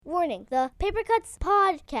warning. The Paper Cuts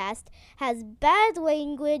podcast has bad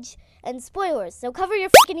language and spoilers, so cover your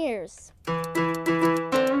fucking ears.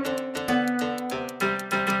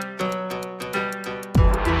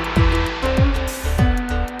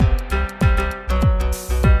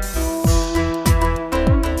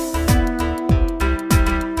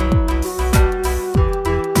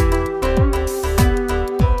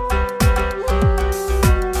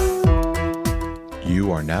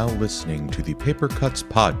 You are now listening to the Paper Cuts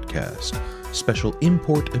Podcast, Special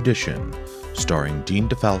Import Edition, starring Dean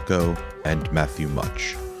DeFalco and Matthew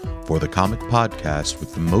Much. For the comic podcast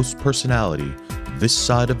with the most personality this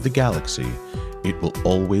side of the galaxy, it will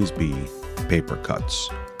always be Paper Cuts.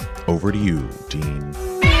 Over to you, Dean.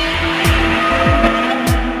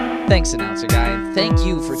 Thanks, announcer guy, and thank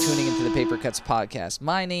you for tuning into the Paper Cuts podcast.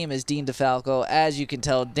 My name is Dean DeFalco. As you can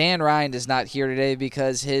tell, Dan Ryan is not here today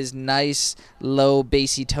because his nice, low,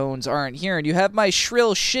 bassy tones aren't here, and you have my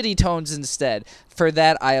shrill, shitty tones instead. For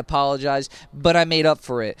that, I apologize, but I made up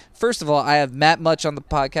for it. First of all, I have Matt Much on the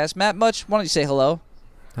podcast. Matt Much, why don't you say hello?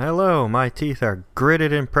 Hello, my teeth are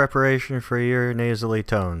gritted in preparation for your nasally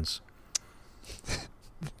tones.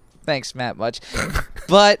 Thanks, Matt Much.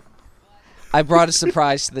 But I brought a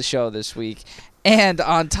surprise to the show this week. And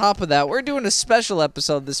on top of that, we're doing a special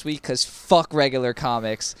episode this week because fuck regular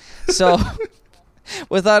comics. So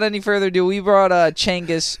without any further ado, we brought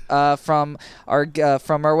Changus from our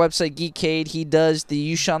website Geekade. He does the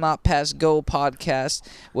You Shall Not Pass Go podcast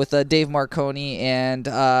with Dave Marconi, and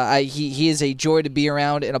he is a joy to be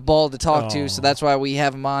around and a ball to talk to, so that's why we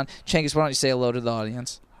have him on. Changus, why don't you say hello to the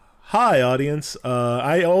audience? Hi, audience.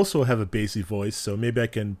 I also have a bassy voice, so maybe I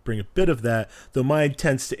can bring a bit of that, though mine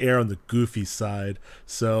tends to err on the goofy side.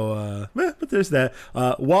 So, but there's that.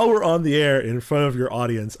 While we're on the air in front of your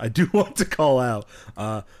audience, I do want to call out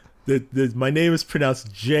my name is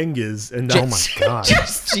pronounced Jengiz, and Oh my god.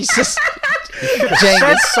 Jesus.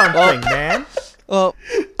 Said something, man. Well,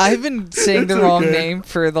 I've been saying the wrong name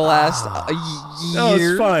for the last year. No,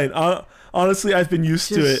 it's fine. Honestly, I've been used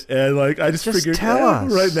to it, and I just figured tell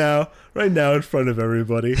us. right now in front of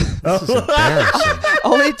everybody. This is embarrassing.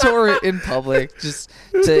 Only tour it in public, just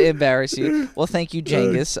to embarrass you. Well, thank you,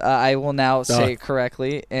 Jengus. I will now say it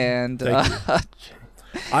correctly, and Thank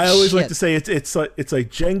I always like Shit. to say it's like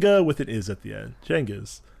Jenga with an is at the end.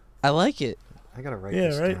 Jengas. I like it. I gotta write Yeah,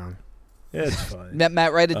 this right? down. Yeah, it's fine.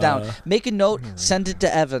 Matt, write it down. Make a note. Send it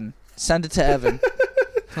to Evan.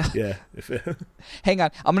 Yeah. Hang on.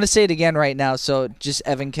 I'm going to say it again right now so just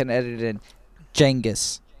Evan can edit it in.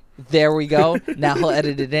 Jengus. There we go. Now he'll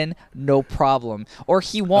edit it in. No problem. Or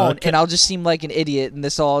he won't, and I'll just seem like an idiot, and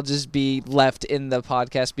this will all just be left in the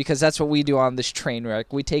podcast because that's what we do on this train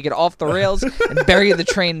wreck. We take it off the rails and bury the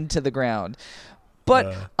train into the ground.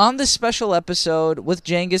 But on this special episode with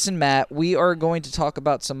Jengus and Matt, we are going to talk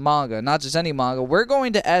about some manga, not just any manga. We're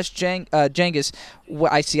going to ask Jengus.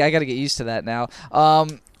 I got to get used to that now.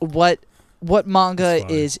 What manga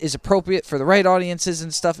is appropriate for the right audiences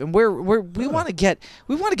and stuff, and we want to get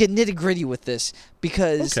nitty gritty with this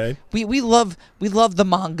because we love the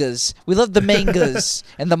mangas, we love the mangas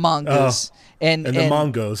and the mangas. And the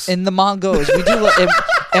Mongos. And the Mongos. We do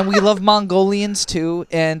and we love Mongolians too.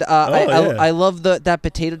 And I love that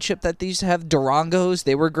potato chip that they used to have. Durangos.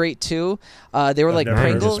 They were great too. They were like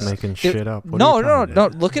Pringles. Just making shit up. No.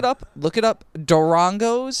 Look it up.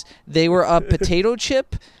 Durangos. They were a potato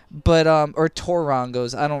chip, but or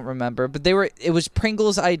Torangos. I don't remember. But it was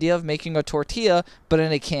Pringles' idea of making a tortilla, but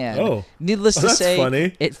in a can. Oh. Needless to That's say,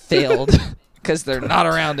 funny. it failed. Because they're not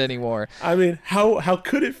around anymore. I mean, how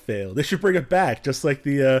could it fail? They should bring it back, just like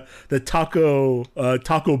the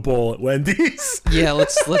taco bowl at Wendy's. Yeah,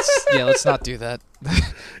 let's not do that.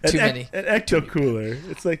 Too many. An Ecto Cooler.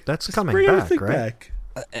 It's like That's just coming bring back, everything right? back.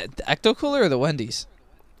 The Ecto Cooler or the Wendy's?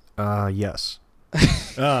 Yes.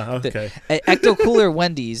 Okay. Ecto Cooler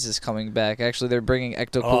Wendy's is coming back. Actually, they're bringing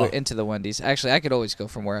Ecto Cooler into the Wendy's. Actually, I could always go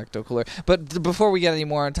for more Ecto Cooler. But before we get any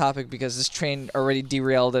more on topic, because this train already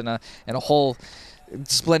derailed in a whole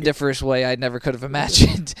splendiferous way I never could have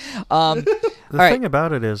imagined. The thing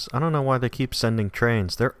about it is, I don't know why they keep sending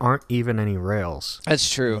trains. There aren't even any rails.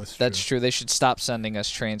 That's true. That's true. They should stop sending us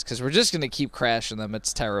trains because we're just going to keep crashing them.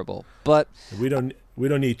 It's terrible. But We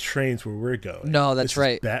don't need trains where we're going. No, that's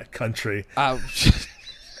right. That country. All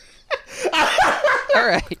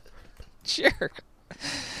right. Sure.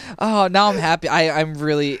 Oh, now I'm happy. I'm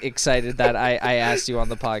really excited that I asked you on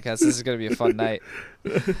the podcast. This is going to be a fun night.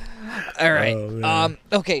 All right.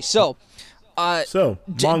 Okay, so...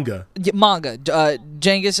 manga. Manga.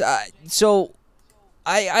 Jengus, so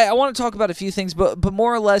I want to talk about a few things, but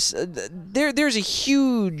more or less, there's a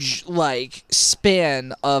huge like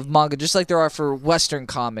span of manga, just like there are for Western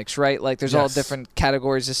comics, right? Like there's all different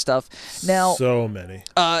categories of stuff. Now, so many.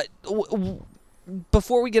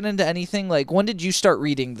 Before we get into anything, like when did you start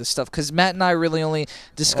reading this stuff? Because Matt and I really only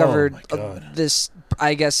discovered this,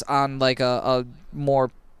 I guess, on like a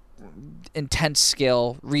more intense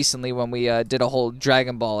scale recently when we did a whole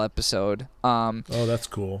Dragon Ball episode. Oh, that's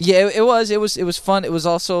cool. Yeah, it was fun. It was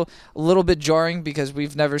also a little bit jarring because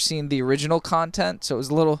we've never seen the original content, so it was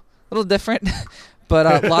a little different,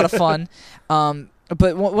 but a lot of fun.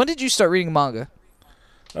 But when did you start reading manga?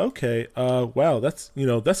 Okay. Wow. That's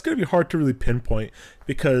gonna be hard to really pinpoint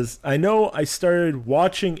because I know I started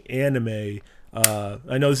watching anime.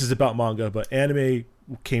 I know this is about manga, but anime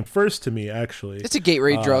came first to me actually. It's a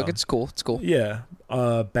gateway drug. It's cool. Yeah.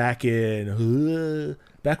 Back when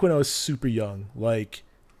I was super young, like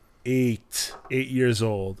 8 years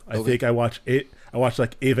old. I think I watched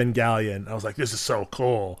like Evangelion. I was like, this is so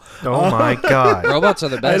cool. Oh my god. Robots are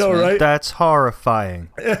the best. I know, man. right? That's horrifying.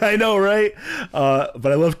 I know, right? But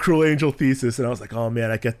I love Cruel Angel Thesis, and I was like, oh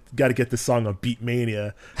man, I got to get this song on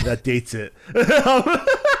Beatmania. That dates it.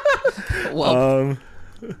 Well,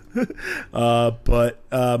 but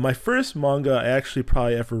my first manga I actually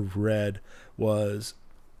probably ever read was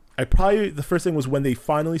the first thing was when they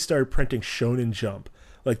finally started printing Shonen Jump.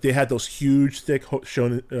 Like they had those huge, thick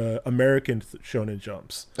shonen, American Shonen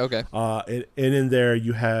Jumps. okay. And in there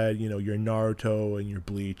you had your Naruto and your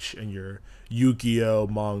Bleach and your Yu-Gi-Oh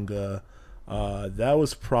manga. That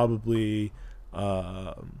was probably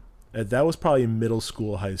middle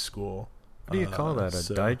school, high school. What do you call that?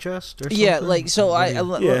 A digest or something? Yeah, like so. Yeah.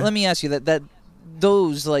 Let me ask you that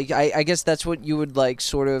those like I guess that's what you would like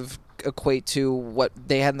sort of equate to what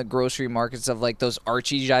they had in the grocery markets of like those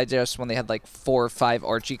Archie digests when they had like 4 or 5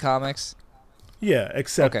 Archie comics. Yeah,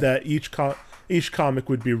 except Okay. that each comic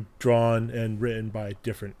would be drawn and written by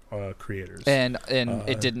different creators. And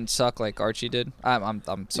it didn't suck like Archie did. I'm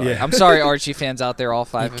sorry. Yeah. I'm sorry, Archie fans out there, all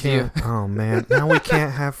 5 of you. Oh man, now we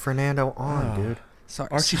can't have Fernando on, dude. Sorry.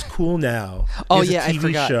 Archie's cool now. Oh He has yeah, a TV I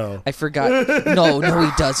forgot. show. I forgot. No, he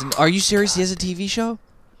doesn't. Are you serious? He has a TV show?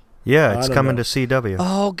 Yeah, it's don't coming know. to CW.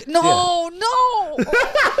 Oh no.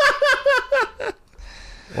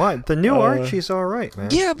 What? The new Archie's all right, man.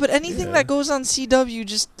 Yeah, but anything that goes on CW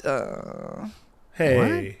just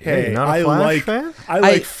Hey, Hey, not a Flash fan? I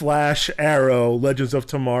like Flash, Arrow, Legends of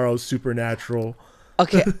Tomorrow, Supernatural.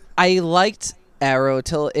 Okay, I liked Arrow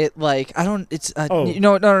till it like I don't. It's Oh.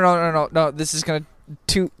 no. This is gonna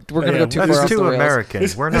We're gonna go too far That's off the too rails. American.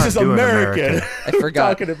 This, We're this not is doing American. I forgot. We're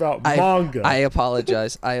talking about manga. I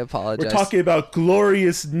apologize. We're talking about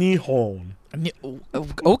glorious Nihon.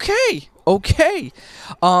 Okay.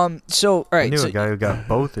 So all I right. knew So a guy who got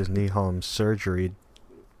both his Nihon surgery.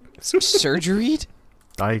 surgeried?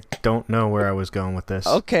 I don't know where I was going with this.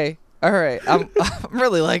 Okay. All right. I'm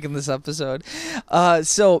really liking this episode.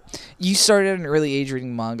 So you started at an early age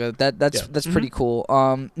reading manga. That's pretty cool.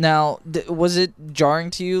 Now was it jarring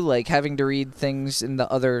to you, like having to read things in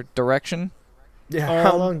the other direction? Yeah.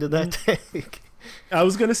 How long did that take? I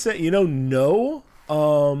was gonna say, no.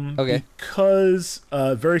 Okay. Because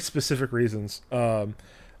very specific reasons.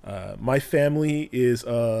 My family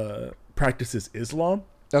practices Islam.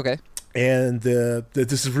 Okay. And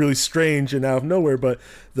this is really strange and out of nowhere, but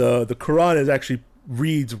the Quran actually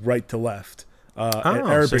reads right to left.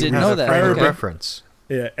 Arabic so you Didn't have know a that. frame of Okay. reference.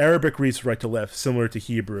 Yeah, Arabic reads right to left, similar to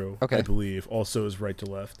Hebrew, Okay. I believe, also is right to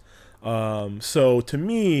left. So to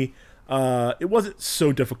me, it wasn't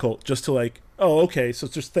so difficult just to like, oh, okay, so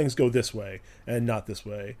it's just things go this way and not this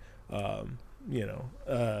way.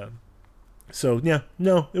 So yeah,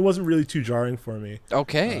 no, it wasn't really too jarring for me.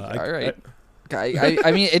 Okay. All right.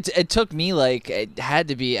 I mean, it took me like it had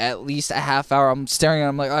to be at least a half hour. I'm staring at it,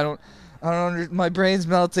 I'm like, I don't my brain's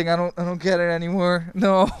melting. I don't get it anymore.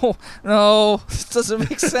 No, this doesn't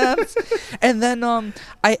make sense. And then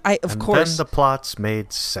I of course then the plots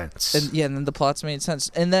made sense. and then the plots made sense.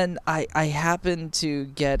 And then I happened to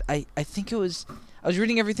get I think it was I was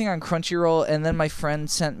reading everything on Crunchyroll, and then my friend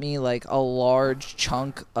sent me like a large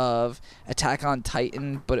chunk of Attack on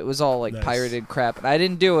Titan, but it was all like Nice. pirated crap, and I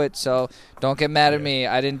didn't do it, so don't get mad at me.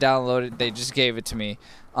 I didn't download it; they just gave it to me.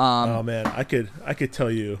 Oh man, I could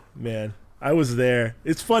tell you, man. I was there.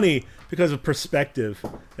 It's funny because of perspective,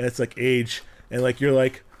 and it's like age, and like you're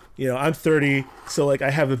like, I'm 30, so like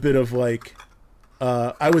I have a bit of like,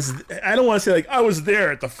 I don't want to say like I was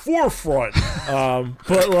there at the forefront,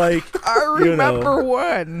 but like I remember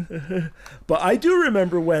when. But I do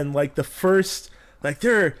remember when like the first like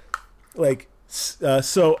there, like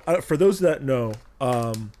for those that know,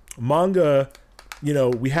 manga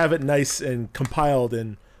we have it nice and compiled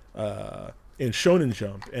in Shonen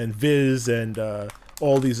Jump and Viz and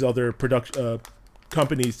all these other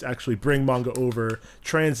companies actually bring manga over,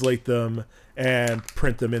 translate them, and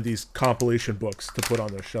print them in these compilation books to put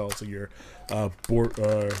on their shelves. So I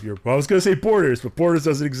was gonna say Borders, but Borders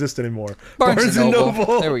doesn't exist anymore. Barnes and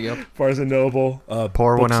Noble. There we go. Barnes and Noble.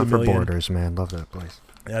 Pour one out for Borders, man. Love that place.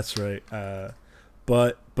 That's right.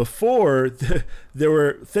 But before,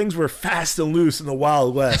 things were fast and loose in the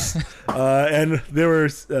Wild West, and there were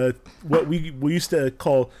what we used to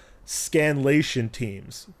call scanlation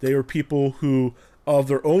teams. They were people who, of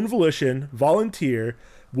their own volition, volunteer,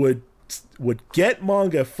 would get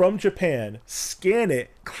manga from Japan, scan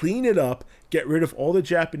it, clean it up, get rid of all the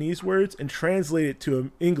Japanese words, and translate it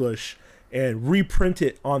to English and reprint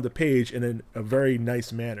it on the page in a very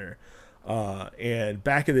nice manner. And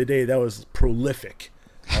back in the day, that was prolific.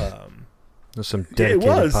 There's some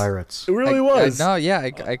dedicated pirates. It really was. No, yeah,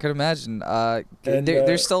 I could imagine.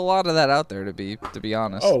 There's still a lot of that out there, to be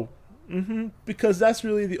honest. Oh, because that's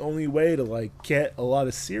really the only way to get a lot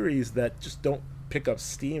of series that just don't pick up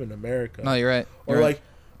steam in America. No, you're right.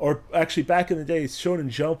 Or actually, back in the day, Shonen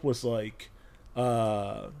Jump was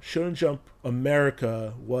Shonen Jump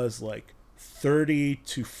America was 30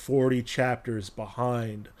 to 40 chapters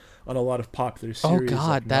behind on a lot of popular series. Oh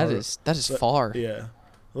God, that is far. Yeah,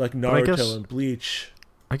 like Naruto and Bleach.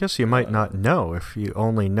 I guess you might not know if you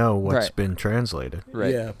only know what's been translated.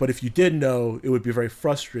 Right. Yeah, but if you did know, it would be very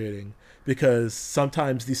frustrating because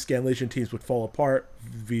sometimes these scanlation teams would fall apart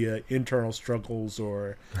via internal struggles,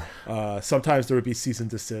 or sometimes there would be cease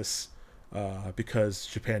and desist because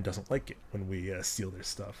Japan doesn't like it when we steal their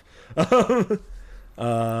stuff.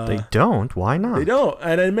 They don't? Why not? They don't,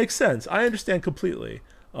 and it makes sense. I understand completely.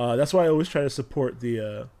 That's why I always try to support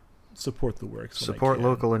the works. Support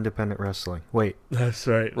local independent wrestling. Wait. That's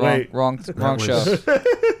right. Wrong show.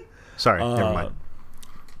 Sorry, never mind.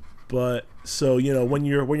 But so when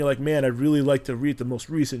you're like, man, I'd really like to read the most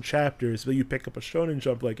recent chapters, but you pick up a Shonen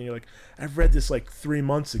Jump and you're like, I've read this 3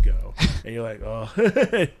 months ago, and you're like, oh,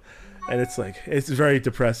 and it's very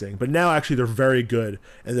depressing. But now actually they're very good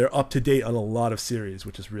and they're up to date on a lot of series,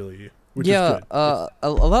 which is good. A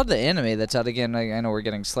lot of the anime that's out, again, I know we're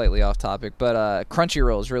getting slightly off topic, but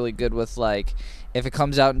Crunchyroll is really good with if it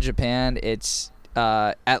comes out in Japan, it's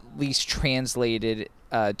at least translated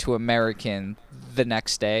to American the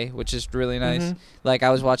next day, which is really nice. Mm-hmm. I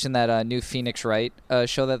was watching that new Phoenix Wright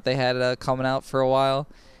show that they had coming out for a while,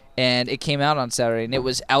 and it came out on Saturday, and it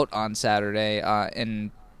was out on Saturday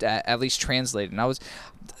and at least translated, and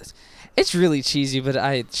it's really cheesy, but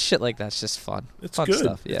shit like that's just fun. It's fun good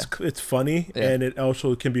stuff. Yeah, it's funny, and it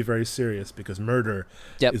also can be very serious because murder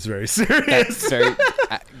is very serious. That's very,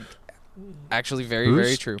 actually,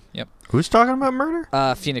 very true. Yep. Who's talking about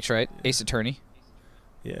murder? Phoenix Wright, Ace Attorney.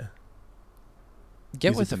 Yeah. Get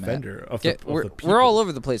He's with him, man. We're all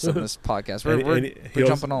over the place on this podcast. We're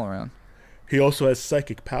jumping all around. He also has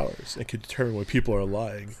psychic powers and can determine when people are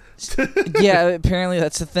lying. Yeah, apparently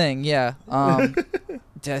that's a thing. Yeah.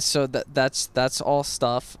 So that's all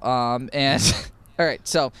stuff. And all right.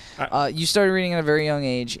 So you started reading at a very young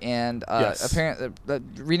age, and apparently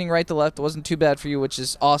reading right to left wasn't too bad for you, which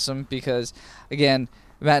is awesome because, again,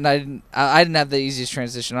 Matt and I didn't have the easiest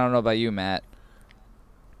transition. I don't know about you, Matt.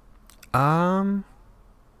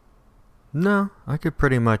 No, I could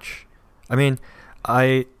pretty much. I mean,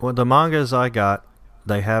 the mangas I got,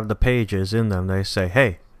 they have the pages in them. They say,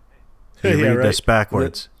 "Hey, you read this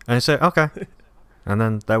backwards," and I say, "Okay," and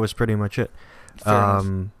then that was pretty much it.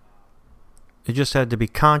 You just had to be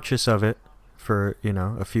conscious of it for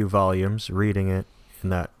a few volumes, reading it in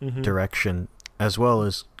that direction, as well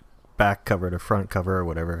as back cover to front cover or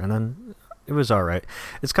whatever, and then it was all right.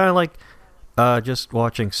 It's kind of like just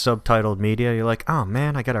watching subtitled media. You're like, oh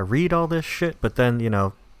man, I gotta read all this shit, but then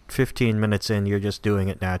 15 minutes in, you're just doing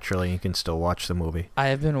it naturally. You can still watch the movie. I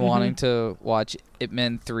have been wanting to watch Ip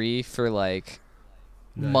Man 3 for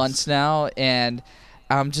months now, and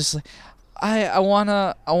I'm just like, I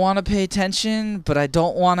wanna pay attention, but I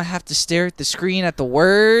don't want to have to stare at the screen at the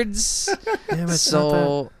words. Yeah, but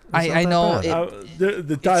so I know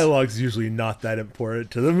the dialogue's usually not that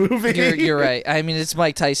important to the movie. You're right. I mean, it's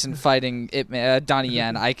Mike Tyson fighting Donnie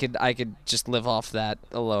Yen. I could just live off that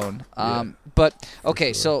alone. But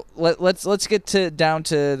okay, so let's get down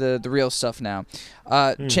to the real stuff now.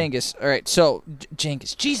 Changus. All right, so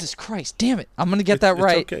Changus. Jesus Christ, damn it! I'm gonna get that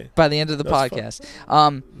right by the end of the podcast.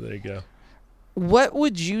 There you go. What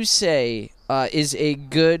would you say is a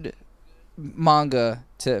good manga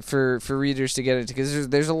for readers to get into? Because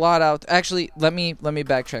there's a lot out. Actually, let me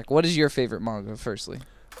backtrack. What is your favorite manga? Firstly,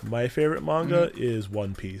 my favorite manga is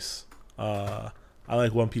One Piece. I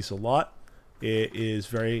like One Piece a lot. It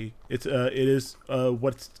is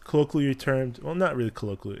what's colloquially termed, well, not really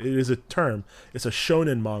colloquially, it is a term. It's a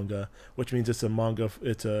shonen manga, which means it's a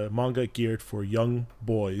manga geared for young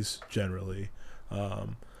boys generally.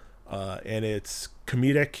 And it's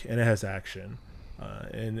comedic and it has action.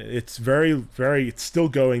 And it's it's still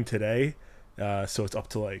going today. So it's up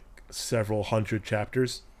to like several hundred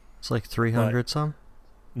chapters. It's like 300 some?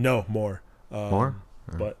 No, more. More?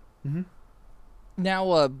 But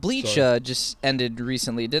Now, Bleach just ended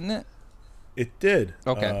recently, didn't it? it did.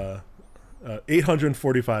 Okay.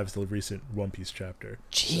 845 is the recent One Piece chapter.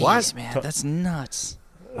 Jeez, What? man, that's nuts.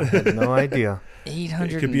 I had no idea.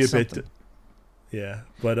 800 It could be and a bit. something. Yeah,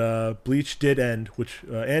 but Bleach did end,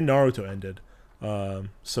 and Naruto ended.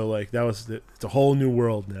 So like that was it's a whole new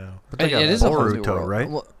world now. But they got It is a whole new Boruto, world. right?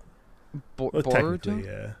 Well, Well, technically, Boruto?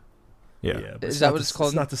 yeah. Yeah. But Is it's that not what it's called?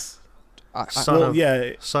 It's not this. Son Well, of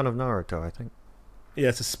yeah, Son of Naruto, I think. yeah.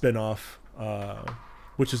 It's a spin-off,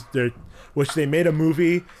 which they made a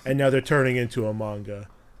movie and now they're turning into a manga,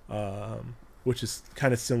 which is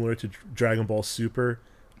kind of similar to Dragon Ball Super,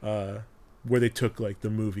 where they took like the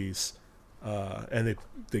movies, and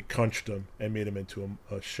they crunched them and made them into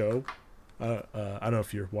a show. I don't know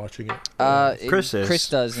if you're watching it. Chris is. Chris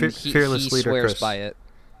does, and Fearless he leader swears Chris. by it.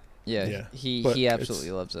 Yeah, Yeah, he but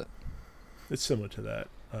absolutely loves it. It's similar to that.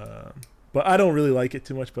 But I don't really like it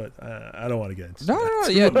too much. But I don't want to get into No,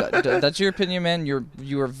 that. yeah, that's your opinion, man.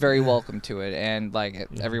 You are very welcome to it, and like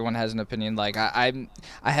everyone has an opinion. Like I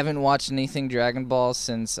haven't watched anything Dragon Ball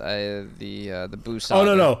since the Buu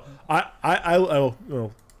saga. Oh no, I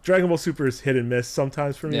Dragon Ball Super is hit and miss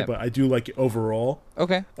sometimes for me, Yeah. but I do like it overall.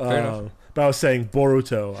 Okay, fair enough. But I was saying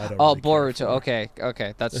Boruto. I don't. Oh, really care Boruto. for.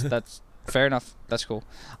 Okay, that's fair enough. That's cool.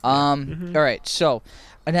 All right, so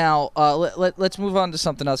now let's move on to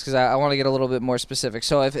something else because I want to get a little bit more specific.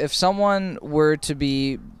 So if someone were to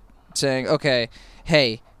be saying, okay,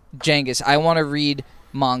 hey, Jengus, I want to read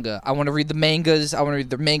manga. I want to read the mangas. I want to read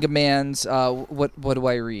the manga mans. What do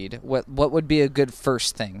I read? What would be a good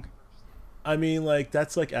first thing? I mean, like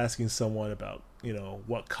that's like asking someone about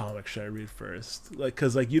what comic should I read first? Like,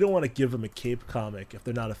 because like you don't want to give them a Cape comic if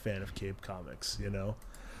they're not a fan of Cape comics,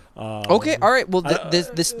 Okay, all right. Well,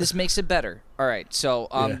 this makes it better. All right, so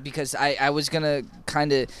Yeah. because I was gonna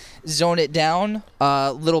kind of zone it down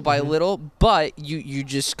little by little, but you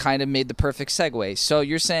just kind of made the perfect segue. So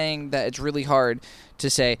you're saying that it's really hard to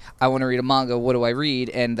say I want to read a manga. What do I read?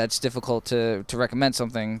 And that's difficult to recommend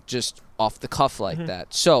something just off the cuff like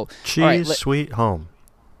that. So Cheese all right, Sweet Home.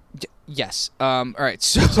 yes. All right.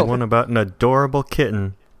 It's the So one about an adorable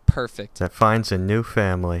kitten perfect. that finds a new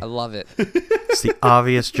family. I love it. It's the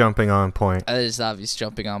obvious jumping on point. That is obvious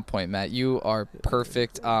jumping on point, Matt. You are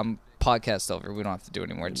perfect. Podcast over. We don't have to do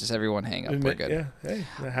anymore. Just everyone hang up. We're good. Yeah. Hey,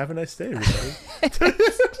 have a nice day, everybody.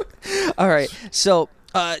 All right. So,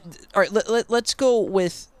 all right. Let's go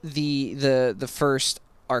with the first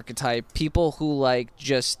archetype. People who like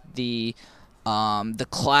just the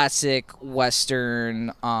classic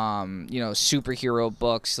Western, superhero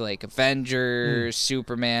books like Avengers,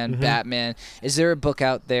 Superman, Batman. Is there a book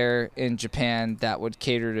out there in Japan that would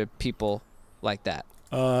cater to people like that?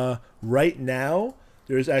 Right now,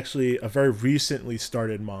 there's actually a very recently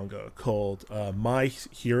started manga called My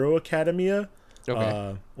Hero Academia.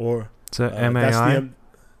 Okay. It's a MAI?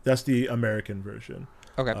 That's the American version.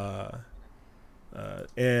 Okay.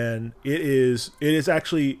 And it is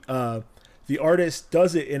actually the artist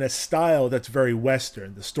does it in a style that's very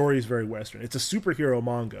Western. The story is very Western. It's a superhero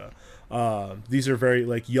manga. These are very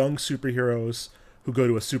like young superheroes who go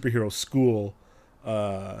to a superhero school.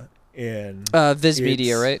 And Viz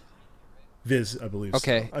Media, right? Viz, I believe.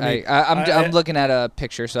 Okay. So. I mean, I'm looking at a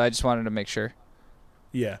picture, so I just wanted to make sure.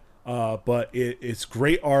 Yeah. But it's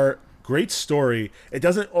great art, great story. It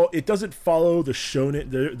doesn't follow the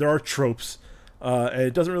shonen. There are tropes, and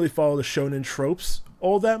it doesn't really follow the shonen tropes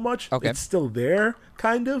all that much. Okay. It's still there,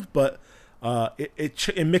 kind of, but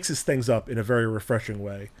it mixes things up in a very refreshing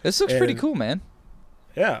way. This looks pretty And, cool, man.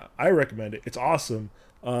 Yeah, I recommend it. It's awesome.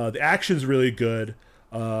 The action's really good.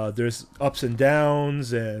 There's ups and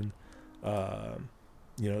downs, and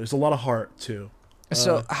there's a lot of heart too.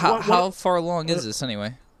 So how far along is this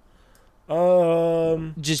anyway?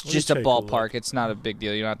 Just a take a ballpark. look. It's not a big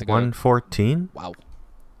deal. You don't have to go. 114? Wow.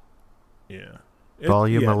 Yeah.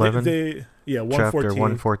 Volume 11? Yeah, 114. Chapter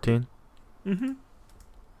 114?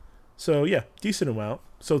 So yeah, decent amount.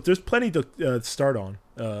 So there's plenty to start on,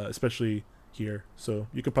 especially here. So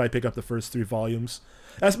you could probably pick up the first 3 volumes.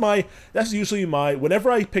 That's usually my whenever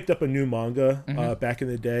I picked up a new manga back in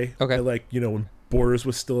the day. Okay. When Borders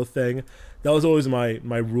was still a thing, that was always my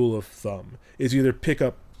rule of thumb. Is either pick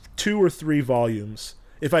up 2 or 3 volumes.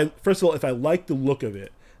 If I like the look of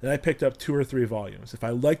it, then I picked up 2 or 3 volumes. If I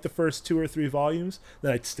like the first 2 or 3 volumes,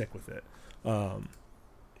 then I'd stick with it.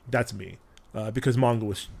 That's me, because manga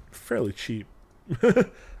was fairly cheap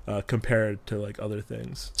compared to like other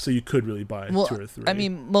things, so you could really buy 2 or 3. I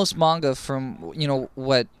mean, most manga, from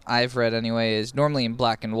what I've read anyway, is normally in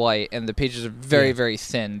black and white, and the pages are very very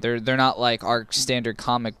thin. They're not like our standard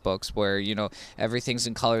comic books where everything's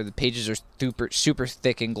in color. The pages are super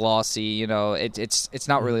thick and glossy. It's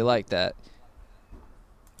not really like that.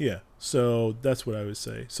 Yeah, so that's what I would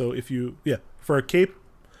say. So for a Cape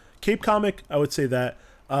comic, I would say that.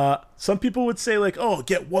 Some people would say like, oh,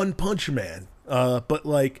 get One Punch Man. But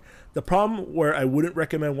like the problem where I wouldn't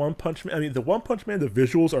recommend One Punch Man, I mean, the One Punch Man, the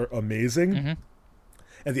visuals are amazing,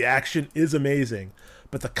 and the action is amazing,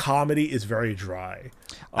 but the comedy is very dry.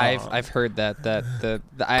 I've heard that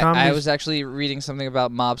I was actually reading something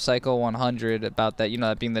about Mob Psycho 100 about that,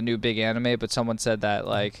 that being the new big anime, but someone said that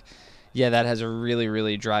like, yeah, that has a really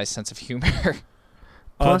really dry sense of humor.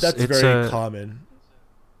 Plus, that's very common.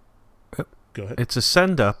 Go ahead. It's a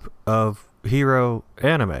send-up of hero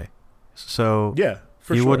anime. So yeah,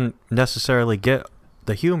 you wouldn't necessarily get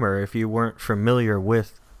the humor if you weren't familiar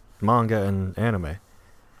with manga and anime.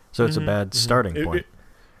 So it's a bad starting point.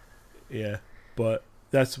 Yeah, but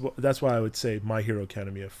that's why I would say My Hero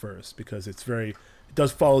Academia first, because it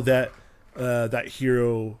does follow that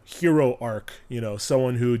hero arc.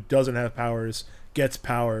 Someone who doesn't have powers gets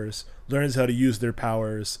powers, learns how to use their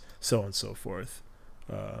powers, so on and so forth.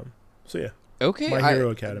 So yeah. Okay, My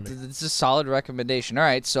Hero Academy. It's a solid recommendation. All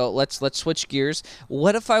right, so let's switch gears.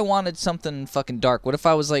 What if I wanted something fucking dark? What if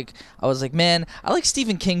I was like, man, I like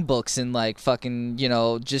Stephen King books and like fucking,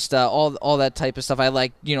 just all that type of stuff. I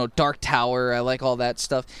like, Dark Tower. I like all that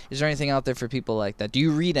stuff. Is there anything out there for people like that? Do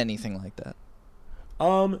you read anything like that?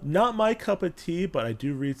 Not my cup of tea, but I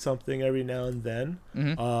do read something every now and then.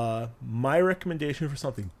 My recommendation for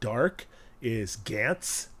something dark is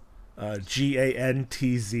Gantz.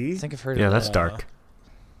 Gantz. I think I've heard of that. Yeah, that's dark.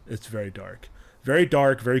 It's very dark. Very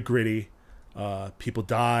dark, very gritty. People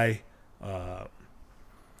die. I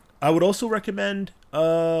would also recommend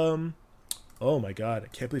oh my god, I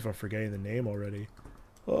can't believe I'm forgetting the name already.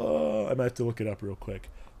 I might have to look it up real quick.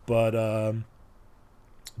 But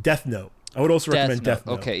Death Note. I would also recommend Death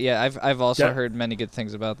Note. Okay, yeah, I've also heard many good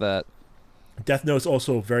things about that. Death Note's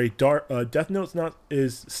also very dark. Death Note's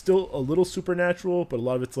is still a little supernatural, but a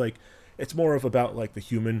lot of it's more of about like the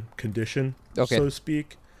human condition, so to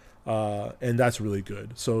speak, and that's really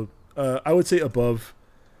good. So I would say above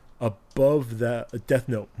that, Death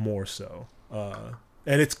Note more so,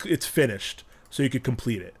 and it's finished, so you could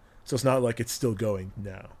complete it. So it's not like it's still going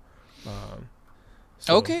now.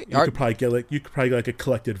 So okay, you could probably get a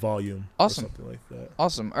collected volume, awesome, or something like that.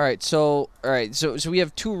 Awesome. All right, so we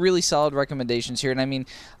have 2 really solid recommendations here, and I mean,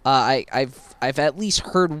 I've at least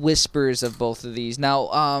heard whispers of both of these.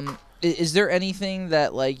 Now, is there anything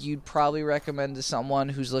that like you'd probably recommend to someone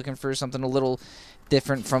who's looking for something a little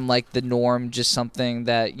different from like the norm, just something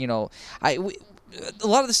that a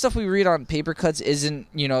lot of the stuff we read on Paper Cuts isn't,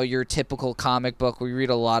 your typical comic book. We read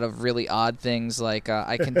a lot of really odd things, like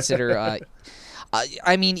I consider.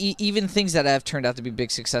 I mean, even things that have turned out to be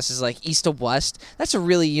big successes, like East of West. That's a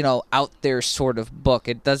really, out there sort of book.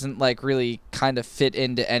 It doesn't like really kind of fit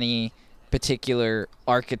into any particular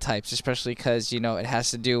archetypes, especially because it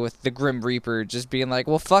has to do with the Grim Reaper just being like,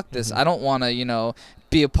 well, fuck this. I don't want to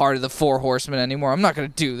be a part of the Four Horsemen anymore. I'm not going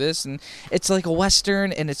to do this. And it's like a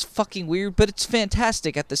Western, and it's fucking weird, but it's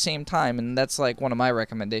fantastic at the same time. And that's like one of my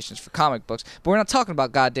recommendations for comic books. But we're not talking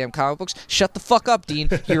about goddamn comic books. Shut the fuck up, Dean.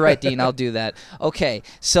 You're right, Dean. I'll do that. Okay.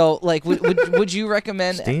 So like, would you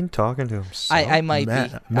recommend? Is Dean talking to himself? I might be.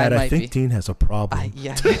 Matt, I think be. Dean has a problem.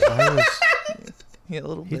 Yeah. Yeah, a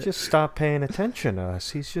little bit. He just stopped paying attention to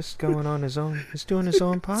us. He's just going on his own. He's doing his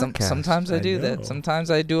own podcast. Sometimes I do that. Sometimes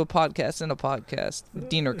I do a podcast in a podcast.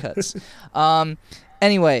 Diener Cuts.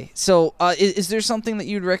 Anyway, so is there something that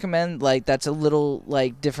you'd recommend, like that's a little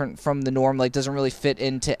like different from the norm, like doesn't really fit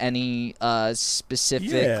into any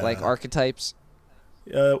specific like archetypes?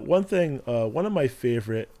 One thing. One of my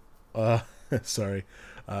favorite. Sorry.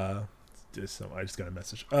 I just got a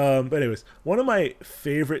message. But anyways, one of my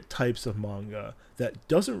favorite types of manga that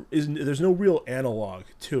there's no real analog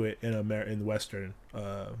to it in Western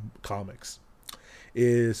comics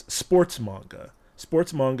is sports manga.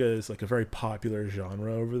 Sports manga is like a very popular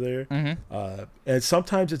genre over there, and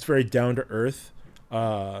sometimes it's very down to earth.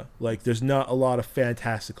 Like there's not a lot of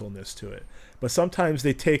fantasticalness to it, but sometimes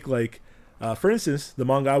they take like, for instance, the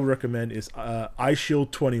manga I would recommend is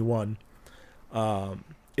Eyeshield 21.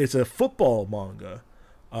 It's a football manga,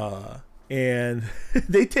 and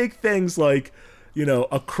they take things like,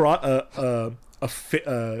 a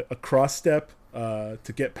cross step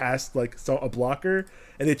to get past like a blocker,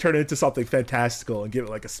 and they turn it into something fantastical and give it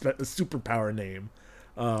like a superpower name.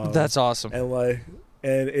 That's awesome.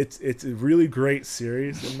 And it's a really great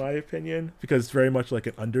series in my opinion, because it's very much like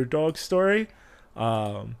an underdog story,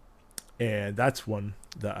 and that's one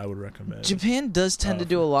that I would recommend. Japan does tend to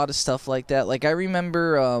do a lot of stuff like that. Like I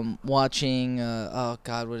remember watching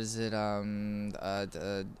what is it?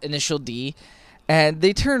 Initial D, and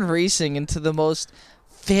they turned racing into the most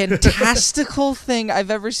fantastical thing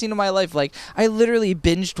I've ever seen in my life. Like I literally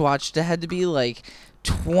binged watched. It had to be like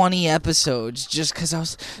 20 episodes just because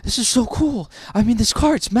this is so cool. I mean, this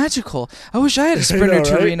car, it's magical. I wish I had a Sprinter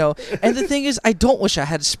Torino. And the thing is, I don't wish I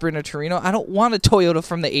had a Sprinter Torino. I don't want a Toyota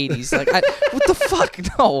from the 80s. Like, what the fuck?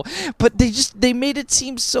 No. But they made it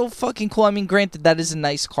seem so fucking cool. I mean, granted, that is a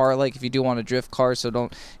nice car, like, if you do want a drift car, so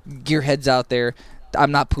don't gearheads out there.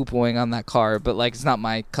 I'm not poo-pooing on that car, but, like, it's not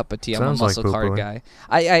my cup of tea. I'm a muscle car guy.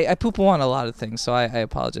 I poo-poo on a lot of things, so I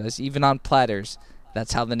apologize. Even on platters,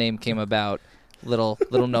 that's how the name came about. Little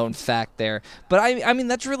known fact there. But I mean,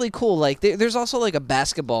 that's really cool. Like, there's also, like, a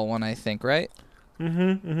basketball one, I think, right?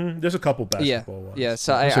 There's a couple basketball ones. Yeah,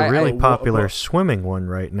 so there's a really popular swimming one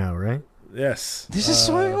right now, right? Yes. There's a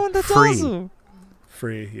swimming one that's free. awesome.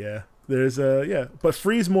 Free, yeah. There's but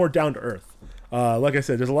free's more down to earth. Like I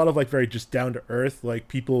said, there's a lot of like very just down to earth. Like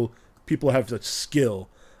people have such skill.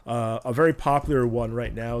 A very popular one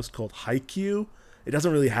right now is called Haikyuu. It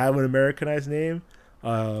doesn't really have an Americanized name,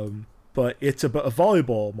 but it's a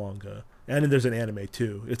volleyball manga, and then there's an anime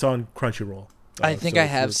too. It's on Crunchyroll. I think I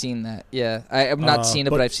have seen that. Yeah, I've not seen it,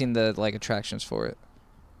 but I've seen the like attractions for it.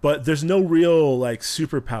 But there's no real like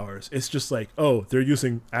superpowers. It's just like, oh, they're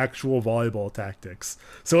using actual volleyball tactics.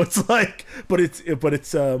 So it's like, but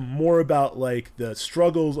it's more about like the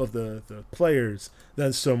struggles of the players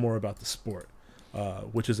than so more about the sport,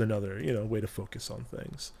 which is another way to focus on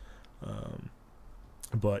things.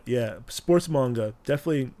 But yeah, sports manga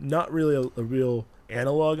definitely not really a real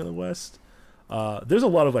analog in the West. There's a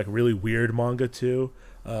lot of like really weird manga too,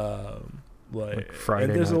 like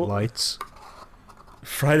Friday Night Lights.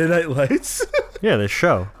 Friday Night Lights? Yeah, the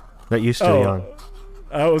show that used to be on.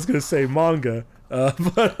 I was gonna say manga,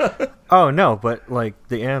 but oh no, but like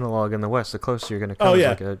the analog in the West, the closer you're gonna come is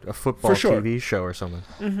like a football TV show or something.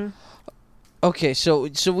 Mm-hmm. Okay, so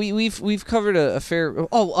we've covered a fair.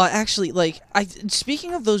 Actually, like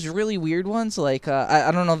speaking of those really weird ones, like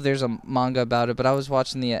I don't know if there's a manga about it, but I was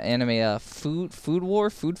watching the anime Food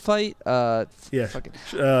Fight.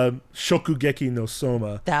 Shokugeki no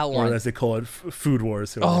Soma. That one, or as they call it, Food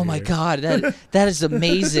Wars. Oh my god, that is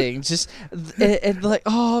amazing. Just and like,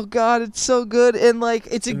 oh god, it's so good, and like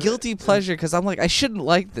it's a guilty pleasure because I'm like, I shouldn't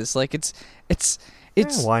like this. Like it's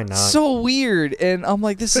why not? So weird, and I'm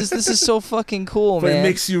like, this is so fucking cool, but man. It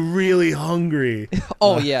makes you really hungry.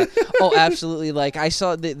 Oh yeah, oh absolutely. Like I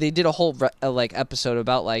saw they did a whole like episode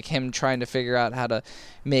about like him trying to figure out how to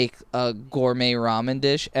make a gourmet ramen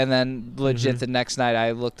dish, and then legit the next night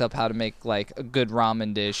I looked up how to make like a good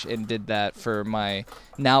ramen dish and did that for my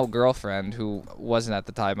now girlfriend, who wasn't at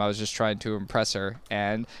the time. I was just trying to impress her,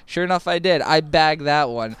 and sure enough, I did. I bagged that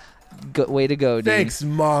one. Way to go, dude. Thanks,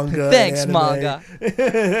 manga. Thanks, anime. manga.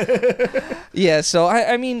 Yeah, so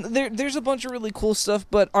I mean, there's a bunch of really cool stuff,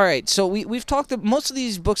 but all right. So we've talked. Most of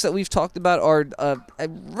these books that we've talked about are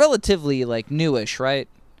relatively like newish, right?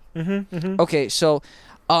 Okay, so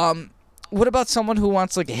what about someone who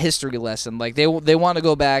wants like a history lesson? Like they want to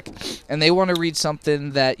go back and they want to read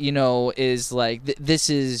something that is like this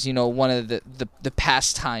is one of the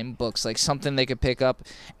pastime books, like something they could pick up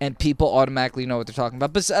and people automatically know what they're talking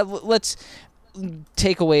about. But let's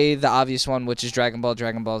take away the obvious one, which is Dragon Ball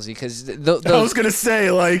Z, because I was gonna say,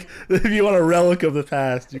 like, if you want a relic of the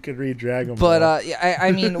past, you could read Dragon Ball. But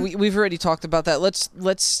I mean, we've already talked about that.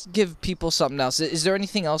 Let's give people something else. Is there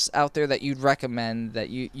anything else out there that you'd recommend that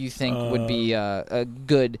you think would be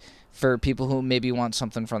good for people who maybe want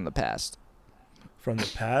something from the past? From the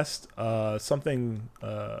past, something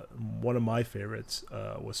one of my favorites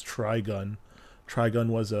was Trigun. Trigun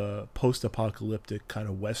was a post-apocalyptic kind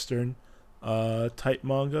of Western type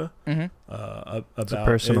manga. About, it's a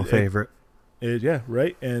personal favorite. Yeah,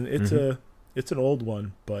 right. And it's it's an old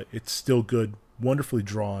one, but it's still good, wonderfully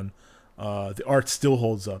drawn. The art still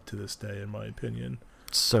holds up to this day, in my opinion.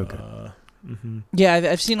 It's so good. Yeah,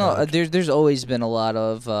 I've seen there's always been a lot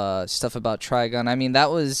of stuff about Trigun. I mean, that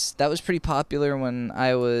was pretty popular when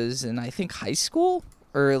I was in, I think, high school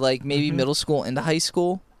or like maybe middle school into high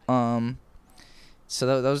school. So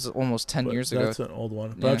that was almost 10 years ago. That's an old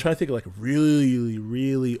one. But I'm trying to think of like really,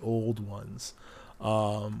 really old ones.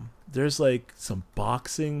 There's like some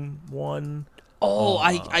boxing one. Oh,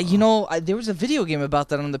 there was a video game about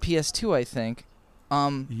that on the PS2, I think.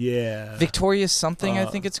 Yeah. Victorious something, I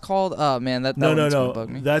think it's called. Oh man, that one's gonna bug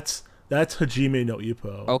me. That's Hajime no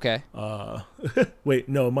Ippo. Okay. Wait,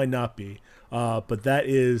 no, it might not be. But that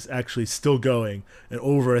is actually still going and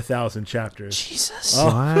over 1,000 chapters. Jesus.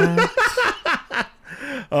 What?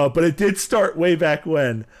 But it did start way back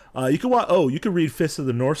when. You can read Fist of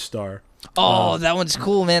the North Star. Oh, that one's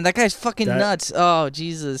cool, man. That guy's fucking nuts. Oh,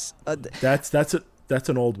 Jesus. That's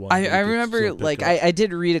an old one. I remember, like, I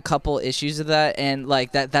did read a couple issues of that, and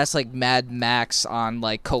like that's like Mad Max on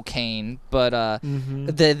like cocaine. But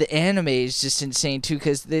the anime is just insane too,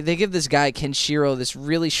 because they give this guy Kenshiro this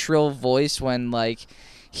really shrill voice when like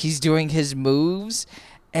he's doing his moves.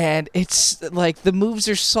 And it's like the moves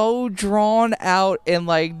are so drawn out and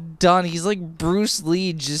like done. He's like Bruce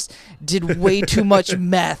Lee just did way too much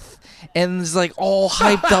meth and is like all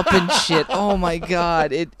hyped up and shit. Oh my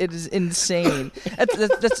god, it is insane.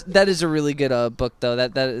 That is a really good book though.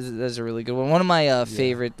 That is a really good one. One of my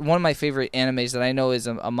favorite animes that I know is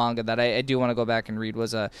a manga that I do want to go back and read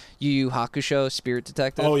was Yu Yu Hakusho Spirit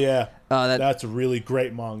Detective. Oh yeah, that's a really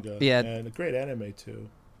great manga. Yeah, and a great anime too.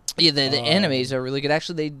 Yeah, the animes are really good.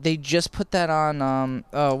 Actually, they just put that on.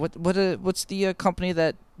 What's the company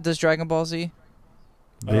that does Dragon Ball Z?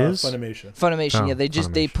 Viz? Funimation. Funimation. Oh, Yeah, they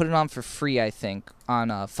Funimation. put it on for free, I think, on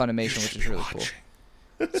Funimation, which is really cool.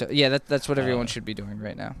 So yeah, that's what everyone should be doing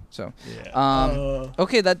right now. So, Yeah.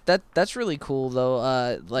 okay, that's really cool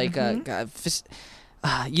though.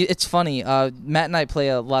 It's funny. Matt and I play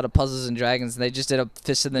a lot of Puzzles and Dragons, and they just did a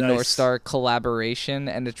Fist of the North Star collaboration,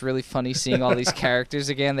 and it's really funny seeing all these characters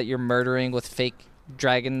again that you're murdering with fake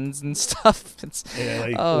dragons and stuff. It's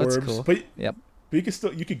orbs. It's cool. But yep. But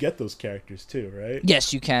you could get those characters too, right?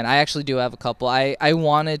 Yes, you can. I actually do have a couple. I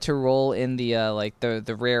wanted to roll in the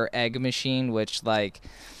the rare egg machine, which like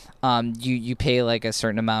you pay like a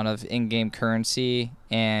certain amount of in-game currency,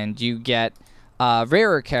 and you get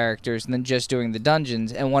rarer characters than just doing the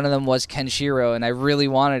dungeons, and one of them was Kenshiro, and I really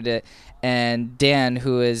wanted it. And Dan,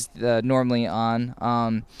 who is normally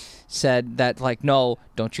on, said that like, no,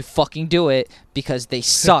 don't you fucking do it because they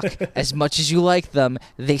suck. As much as you like them,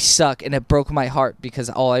 they suck, and it broke my heart because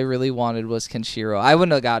all I really wanted was Kenshiro. I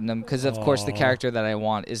wouldn't have gotten him because of course the character that I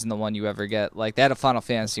want isn't the one you ever get. Like they had a Final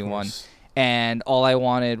Fantasy one, and all I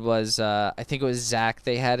wanted was I think it was Zack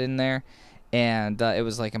they had in there. And it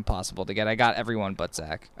was like impossible to get. I got everyone but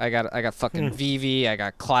Zack. I got fucking Vivi. I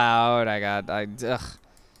got Cloud.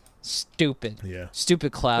 Stupid. Yeah.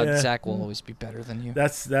 Stupid Cloud. Yeah. Zack will always be better than you.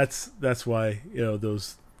 That's why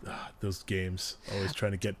those games always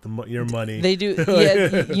trying to get your money. They do.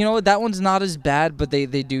 Yeah. You know what? That one's not as bad, but they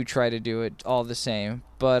do try to do it all the same.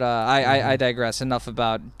 But I digress. Enough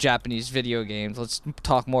about Japanese video games. Let's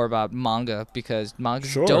talk more about manga because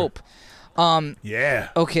manga's dope. Yeah.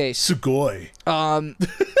 Okay. Sugoi.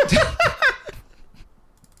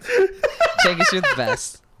 Cengiz, you're the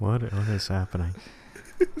best. What is happening?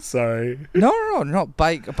 Sorry. No.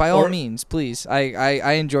 By all means, please.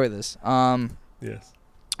 I enjoy this. Yes.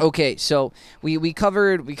 Okay, so we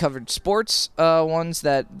covered sports ones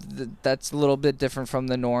that's a little bit different from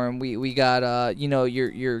the norm. We got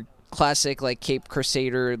your classic like Cape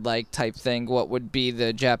Crusader like type thing. What would be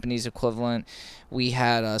the Japanese equivalent? We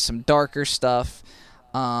had some darker stuff.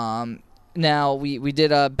 Now we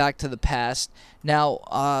did Back to the Past.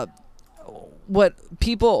 Now what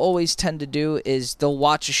people always tend to do is they'll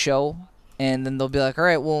watch a show and then they'll be like, all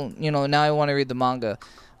right, well, now I want to read the manga.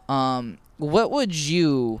 What would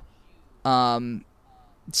you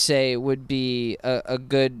say would be a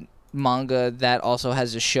good manga that also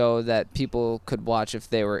has a show that people could watch if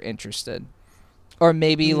they were interested? Or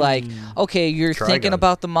maybe like, okay, you're thinking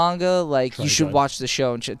about the manga, like you should watch the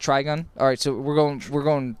show. And Trigun. All right, so we're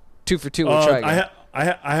going 2 for 2 with Trigun. I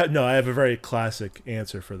have a very classic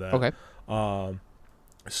answer for that. Okay.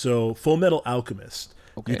 So Full Metal Alchemist.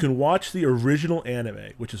 Okay. You can watch the original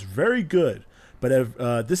anime, which is very good.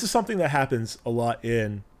 But this is something that happens a lot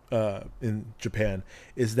in Japan,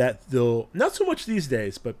 is that they'll, not so much these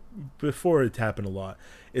days, but before it happened a lot,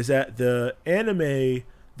 is that the anime,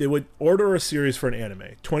 they would order a series for an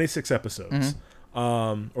anime, 26 episodes,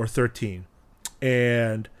 or 13.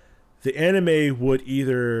 And the anime would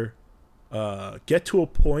either get to a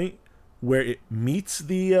point where it meets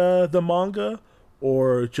the manga,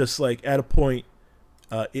 or just like at a point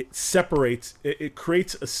it separates. It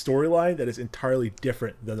creates a storyline that is entirely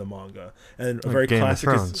different than the manga, and a very Game classic.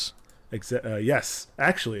 Of Thrones. Yes,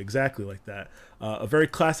 actually, exactly like that. A very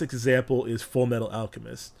classic example is Full Metal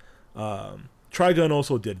Alchemist. Trigun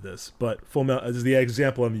also did this, but Full Metal is the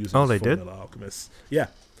example I'm using. Oh, is they Full did? Metal Alchemist. Yeah.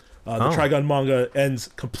 The Trigun manga ends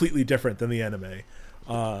completely different than the anime.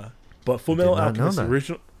 But Full Metal not know Alchemist,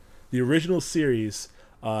 that. the original series,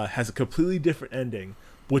 has a completely different ending,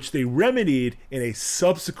 which they remedied in a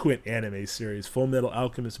subsequent anime series, Full Metal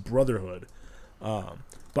Alchemist Brotherhood.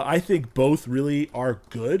 But I think both really are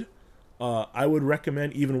good. I would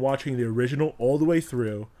recommend even watching the original all the way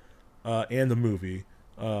through, and the movie,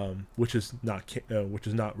 which is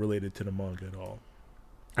not related to the manga at all.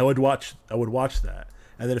 I would watch that,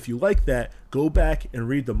 and then if you like that, go back and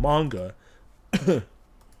read the manga.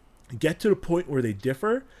 Get to the point where they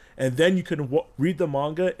differ, and then you can read the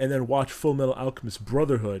manga and then watch Full Metal Alchemist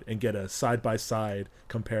Brotherhood and get a side-by-side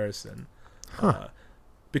comparison.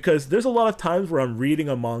 Because there's a lot of times where I'm reading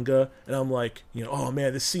a manga and I'm like, oh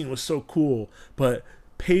man, this scene was so cool, but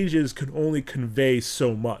pages can only convey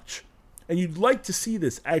so much. And you'd like to see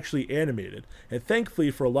this actually animated. And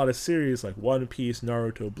thankfully for a lot of series like One Piece,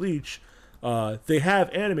 Naruto, Bleach, they have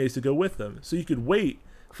animes to go with them. So you could wait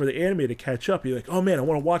for the anime to catch up. You're like, oh man, I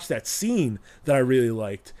want to watch that scene that I really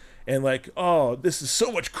liked. And like, oh, this is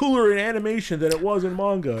so much cooler in animation than it was in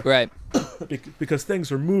manga. Right. Because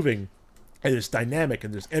things are moving. And there's dynamic,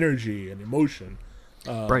 and there's energy and emotion.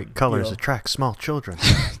 Bright colors attract small children.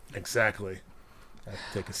 Exactly. I have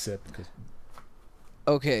to take a sip because.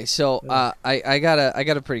 Okay, so I got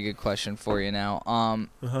a pretty good question for you now.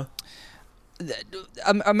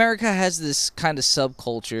 America has this kind of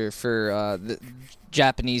subculture for the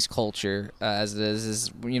Japanese culture, as it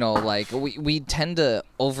is like we tend to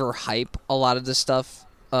overhype a lot of the stuff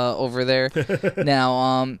over there.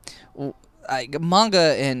 Now,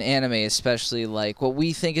 manga and anime especially, like what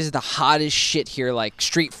we think is the hottest shit here, like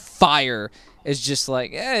Street Fighter, is just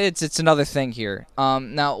like it's another thing here.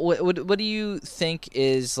 Now what do you think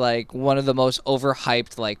is like one of the most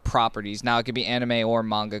overhyped like properties? Now it could be anime or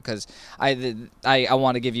manga, because I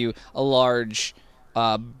want to give you a large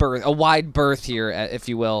a wide berth here, if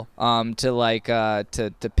you will,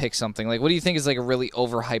 to pick something. Like, what do you think is like a really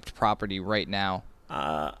overhyped property right now?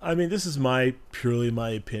 I mean, this is purely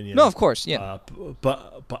my opinion. No, of course, yeah.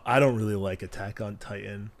 But I don't really like Attack on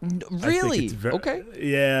Titan. Really? Okay.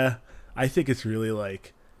 Yeah, I think it's really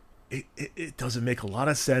like it doesn't make a lot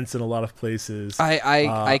of sense in a lot of places.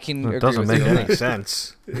 I can agree It doesn't with make you. any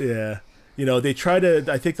sense. Yeah, they try to.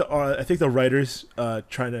 I think the writers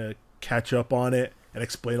trying to catch up on it and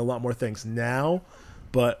explain a lot more things now.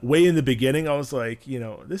 But way in the beginning, I was like,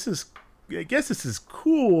 this is. I guess this is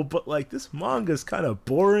cool, but like this manga is kind of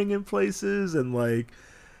boring in places, and like,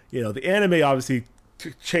 the anime obviously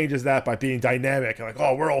changes that by being dynamic and like,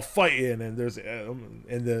 oh, we're all fighting, and there's and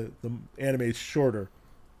the anime is shorter.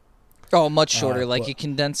 Oh, much shorter. But it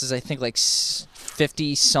condenses, I think, like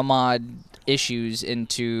 50 some odd issues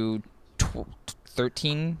into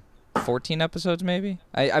 13, 14 episodes, maybe.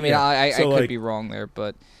 I mean, Yeah. I So, could like, be wrong there,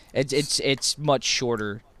 but it's much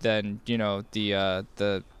shorter than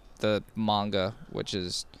the manga, which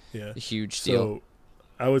is a huge deal. So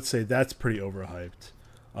I would say that's pretty overhyped.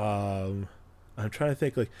 I'm trying to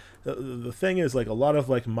think, like the thing is, like, a lot of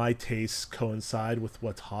like my tastes coincide with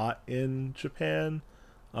what's hot in Japan.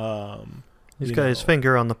 He's got his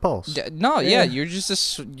finger on the pulse. Yeah, you're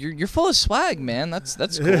just you're full of swag, man.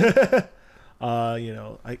 That's cool. I'm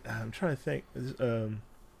trying to think.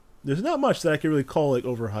 There's not much that I can really call like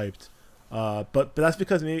overhyped. But that's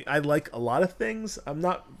because I like a lot of things. I'm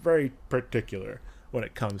not very particular when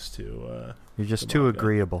it comes to. You're just too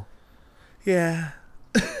agreeable. Yeah.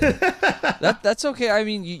 That's okay. I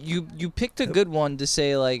mean, you picked a good one to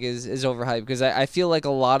say like is overhyped, because I feel like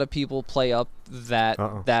a lot of people play up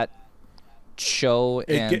that show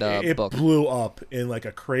and it book. blew up in like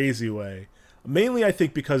a crazy way. Mainly, I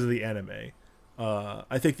think because of the anime.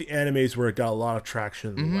 I think the anime is where it got a lot of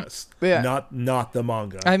traction in the West. Yeah. Not the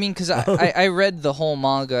manga. I mean, because I read the whole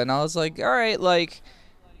manga and I was like, all right, like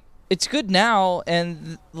it's good now,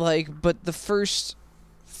 and like, but the first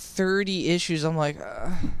 30 issues, I'm like,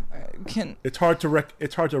 It's hard to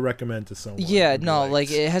recommend to someone. Yeah, no, like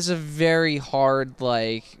it has a very hard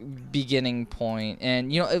like beginning point,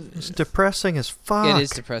 and It's depressing as fuck. it is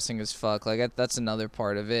depressing as fuck. Like that's another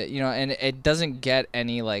part of it, and it doesn't get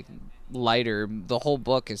any like lighter. The whole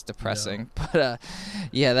book is depressing, but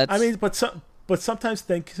yeah, that's. I mean, but sometimes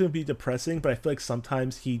things can be depressing, but I feel like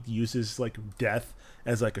sometimes he uses like death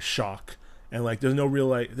as like a shock, and like there's no real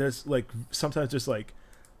like there's like sometimes just like.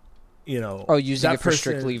 Using it for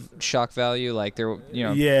strictly shock value, like there,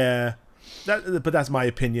 Yeah, but that's my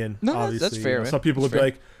opinion. No, obviously, that's fair. Man. Some people that's would fair.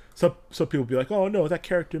 be like, some people be like, oh no, that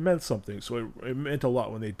character meant something, so it meant a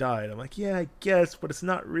lot when they died. I'm like, yeah, I guess, but it's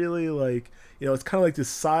not really like, it's kind of like this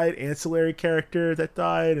side ancillary character that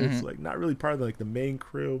died, and it's like not really part of the main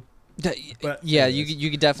crew. But yeah, you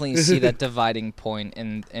could definitely see that dividing point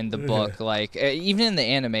in the book. Like even in the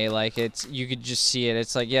anime, like you could just see it.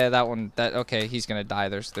 It's like, yeah, okay, he's gonna die.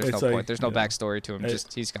 There's no point. There's no backstory to him.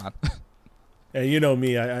 Just he's gone. And you know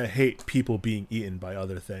me, I hate people being eaten by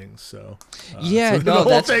other things. So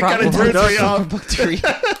that's probably a book to read.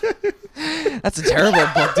 That's a terrible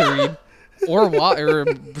book to read. Or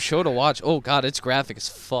show to watch. Oh God, it's graphic as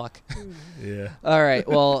fuck. Yeah. All right.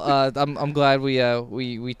 Well, I'm glad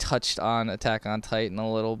we touched on Attack on Titan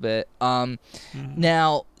a little bit.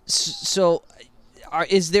 Now, so,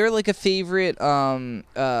 is there like a favorite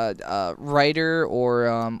writer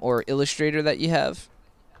or illustrator that you have?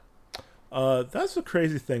 That's the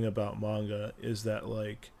crazy thing about manga is that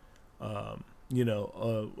a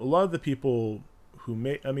lot of the people who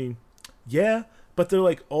but they're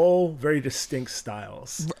like all very distinct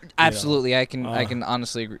styles. Absolutely, I can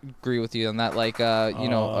honestly agree with you on that. Like,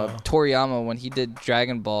 Toriyama, when he did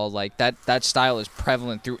Dragon Ball, like that style is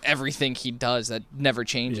prevalent through everything he does. That never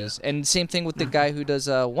changes. Yeah. And same thing with the guy who does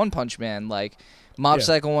One Punch Man, like Mob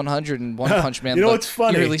Psycho 100 and One Punch Man. What's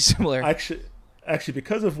funny? Really similar. Actually,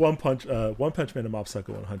 because of One Punch Man and Mob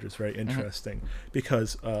Psycho 100 is very interesting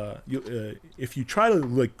because if you try to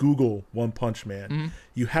like Google One Punch Man,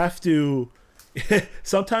 you have to.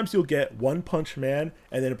 Sometimes you'll get One Punch Man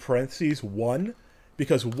and then in parentheses 1,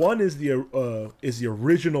 because 1 is the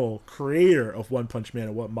original creator of One Punch Man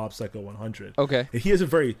and what Mob Psycho 100. Okay. And he has a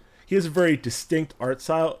very distinct art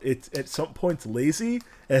style. It's at some points lazy,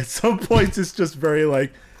 and at some points it's just very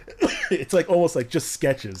like it's like almost like just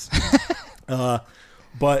sketches.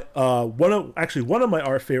 But one of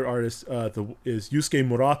my favorite artists is Yusuke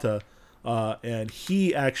Murata, and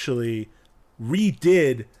he actually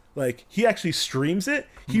redid. Like, he actually streams it.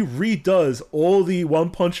 He redoes all the One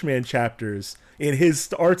Punch Man chapters in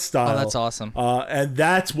his art style. Oh, that's awesome. And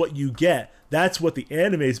that's what you get. That's what the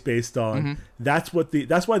anime is based on. That's why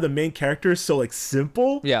the main character is so like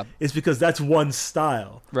simple. Yeah. Is because that's one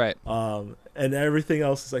style. Right. And everything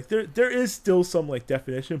else is like there is still some like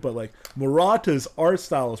definition, but like Murata's art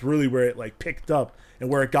style is really where it like picked up and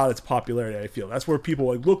where it got its popularity. I feel that's where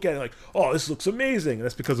people like look at it like, oh, this looks amazing, and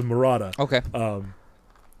that's because of Murata. Okay. Oh,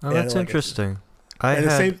 that's interesting.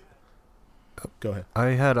 Go ahead. I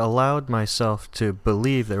had allowed myself to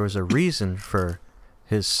believe there was a reason for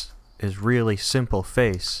his really simple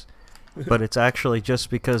face, but it's actually just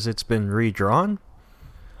because it's been redrawn.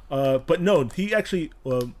 But no, he actually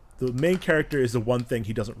the main character is the one thing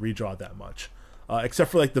he doesn't redraw that much, except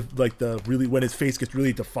for the really when his face gets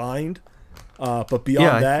really defined. But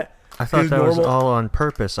beyond that, I thought that was all on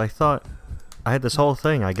purpose. I thought I had this whole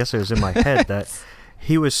thing. I guess it was in my head that.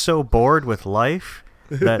 He was so bored with life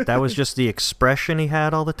that was just the expression he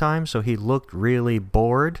had all the time, so he looked really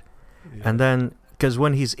bored. Yeah. And then, because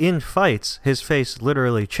when he's in fights, his face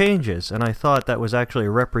literally changes, and I thought that was actually a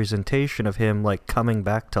representation of him, like, coming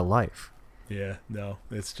back to life. Yeah, no,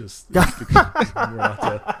 it's just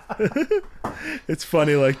it's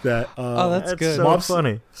funny like that. That's good. So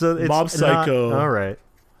funny. So it's Mob Psycho. All right.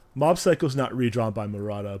 Mob Psycho's not redrawn by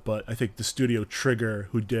Murata, but I think the studio Trigger,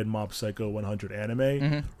 who did Mob Psycho 100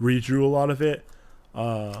 anime, redrew a lot of it.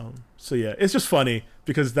 So yeah, it's just funny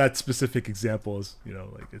because that specific example is,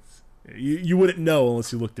 like it's you wouldn't know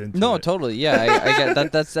unless you looked into it. No, totally. Yeah, I get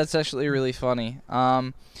that. That's actually really funny.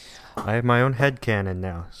 I have my own headcanon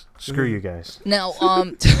now. Screw you guys. Now,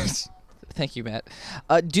 thank you, Matt.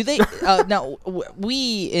 Do they now?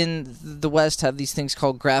 We in the West have these things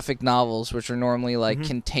called graphic novels, which are normally like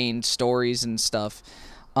contained stories and stuff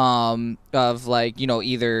of like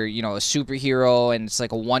either a superhero and it's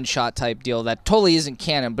like a one-shot type deal that totally isn't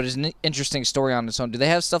canon, but is an interesting story on its own. Do they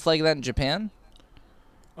have stuff like that in Japan?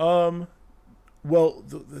 Well,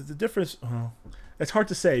 the difference, it's hard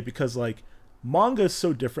to say because like manga is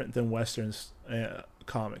so different than Western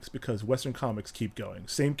comics because Western comics keep going.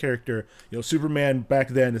 Same character, Superman back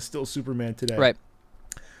then is still Superman today. Right.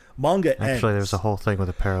 Manga ends. Actually, there's a whole thing with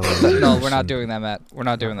a parallel. No, we're not doing that, Matt. We're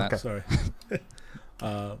not doing that. Sorry.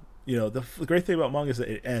 The great thing about manga is that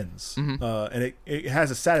it ends, and it has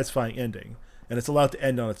a satisfying ending, and it's allowed to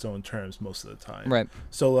end on its own terms most of the time. Right.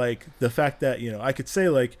 So like the fact that I could say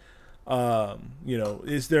like,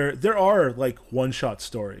 is there are like one shot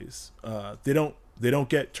stories. They don't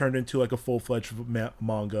get turned into like a full-fledged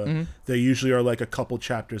manga. They usually are like a couple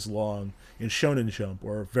chapters long in Shonen Jump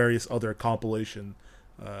or various other compilation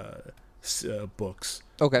books.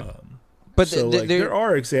 Okay. But so there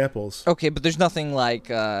are examples. Okay, but there's nothing like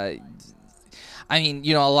I mean,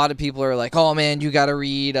 a lot of people are like, oh man, you got to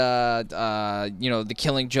read, The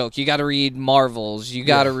Killing Joke. You got to read Marvels. You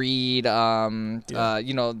got to read,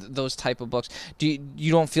 those type of books.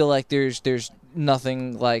 You don't feel like there's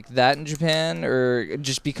nothing like that in Japan, or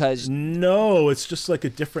just because? No, it's just like a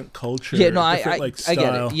different culture. Yeah, no, I get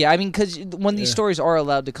it. Yeah, I mean, because when these stories are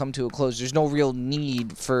allowed to come to a close, there's no real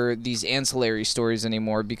need for these ancillary stories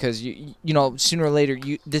anymore, because sooner or later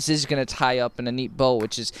this is going to tie up in a neat bow,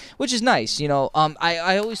 which is nice.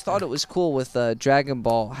 I always thought it was cool with Dragon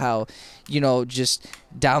Ball how just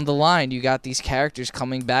down the line you got these characters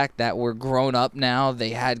coming back that were grown up now.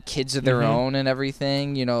 They had kids of their own and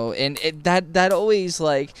everything, and that always,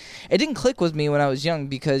 like, it didn't click with me when I was young,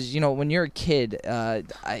 because when you're a kid,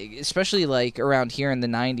 especially like around here in the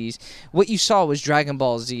 90s, what you saw was Dragon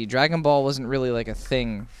Ball Z. Dragon Ball wasn't really like a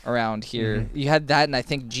thing around here. You had that, and I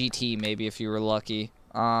think GT maybe if you were lucky.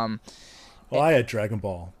 Well, I had Dragon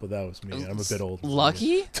Ball, but that was me. I'm a bit old.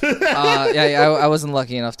 Lucky? I wasn't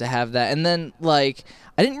lucky enough to have that. And then, like,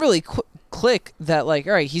 I didn't really click that, like,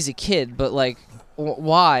 all right, he's a kid, but, like,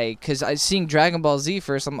 why? Because seeing Dragon Ball Z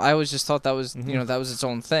first, I always just thought that was, that was its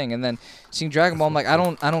own thing. And then seeing Dragon Ball, I'm like, I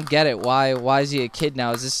don't get it. Why is he a kid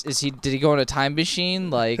now? Did he go in a time machine?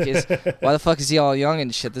 Like, why the fuck is he all young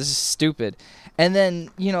and shit? This is stupid. And then,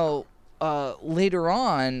 later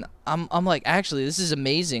on, I'm like, actually, this is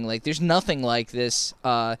amazing. Like, there's nothing like this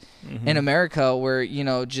in America, where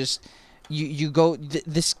just you go.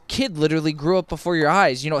 This kid literally grew up before your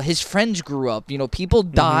eyes. His friends grew up. People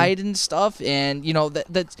died and stuff, and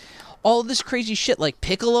that's all this crazy shit, like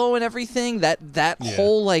Piccolo and everything. That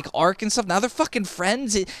whole like arc and stuff. Now they're fucking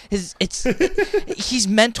friends. He's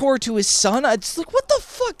mentor to his son. It's like, what the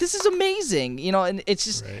fuck? This is amazing. And it's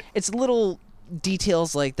just it's little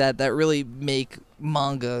details like that really make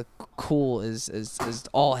manga cool as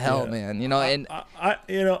all hell, man. And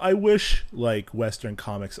I wish like Western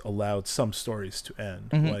comics allowed some stories to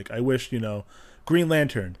end. Like, I wish, Green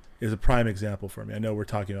Lantern is a prime example for me. I know we're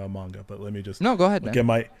talking about manga, but let me just go ahead, man. Get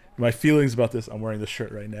my feelings about this. I'm wearing this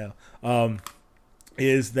shirt right now.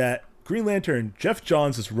 Is that Green Lantern, Jeff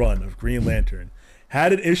Johns' run of Green Lantern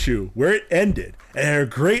had an issue where it ended and had a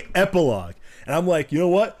great epilogue, and I'm like, you know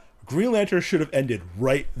what? Green Lantern should have ended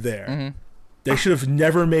right there. They should have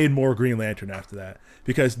never made more Green Lantern after that,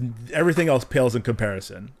 because everything else pales in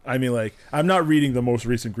comparison. I mean, like, I'm not reading the most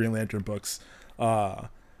recent Green Lantern books, but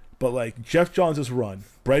like Jeff Johns' run,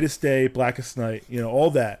 Brightest Day, Blackest Night, all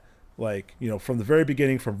that, like, from the very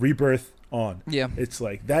beginning, from Rebirth on. Yeah, it's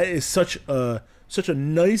like that is such a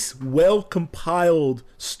nice, well compiled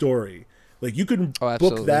story. Like, you could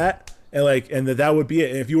book that. And that would be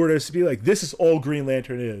it. And if you were to be like, this is all Green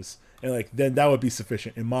Lantern is, and like, then that would be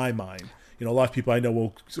sufficient in my mind. A lot of people I know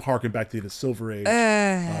will harken back to the Silver Age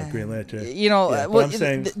Green Lantern. Well, I'm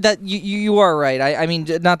saying that you are right. I mean,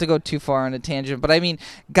 not to go too far on a tangent, but I mean,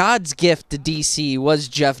 God's gift to DC was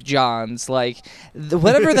Jeff Johns. Like,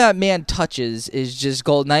 whatever that man touches is just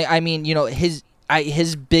gold. And I mean,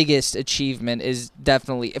 his biggest achievement is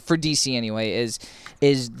definitely, for DC anyway, is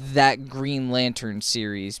that Green Lantern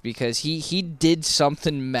series, because he did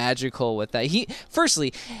something magical with that. He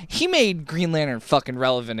made Green Lantern fucking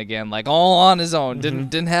relevant again, like, all on his own.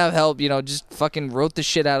 Didn't have help, just fucking wrote the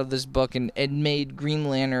shit out of this book and made Green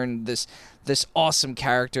Lantern this awesome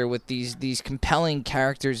character with these compelling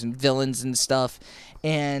characters and villains and stuff.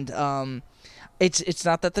 And It's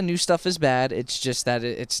not that the new stuff is bad. It's just that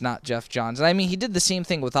it's not Jeff Johns. And I mean, he did the same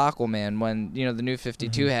thing with Aquaman when the New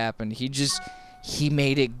 52 happened. He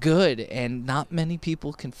made it good, and not many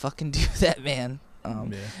people can fucking do that, man.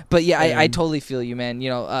 But yeah, I totally feel you, man.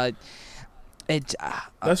 That's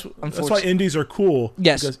why indies are cool.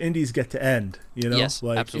 Yes, because indies get to end. Yes,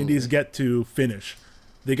 like, absolutely. Indies get to finish.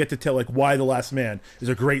 They get to tell, like, why The Last Man is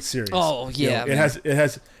a great series. Oh yeah, it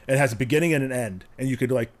has a beginning and an end, and you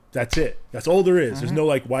could, like, that's it. That's all there is. There's no,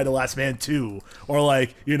 like, Why The Last Man 2, or,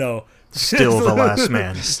 like, Still The Last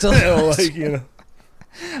Man. Still, like,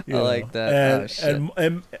 I like that.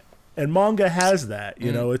 And manga has that.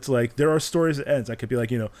 It's like, there are stories that ends. I could be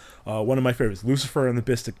like, one of my favorites, Lucifer and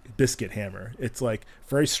the Biscuit Hammer. It's like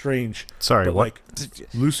very strange. Sorry, but, what? Like,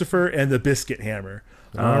 Lucifer and the Biscuit Hammer.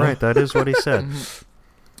 All right, that is what he said.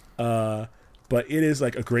 But it is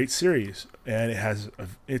like a great series, and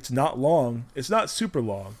it's not long. It's not super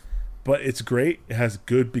long, but it's great. It has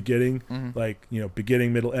good beginning, like,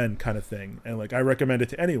 beginning, middle, end kind of thing. And like, I recommend it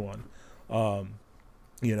to anyone.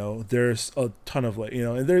 There's a ton of, like,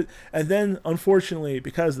 and then unfortunately,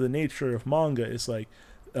 because of the nature of manga, it's like,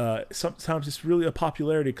 sometimes it's really a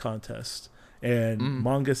popularity contest, and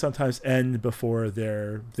manga sometimes end before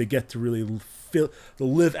they get to really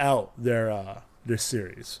live out their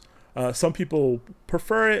series. Some people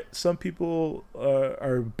prefer it. Some people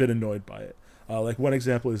are a bit annoyed by it. Like one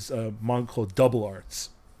example is a manga called Double Arts.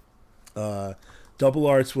 Double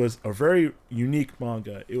Arts was a very unique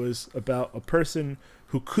manga. It was about a person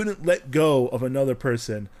who couldn't let go of another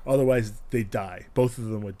person, otherwise they die. Both of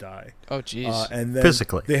them would die. Oh, jeez. And then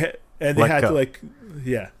Physically. they had to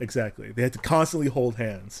yeah, exactly. They had to constantly hold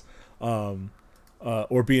hands,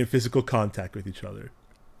 or be in physical contact with each other.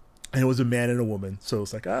 And it was a man and a woman, so it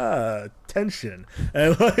was like tension,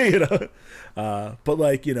 and but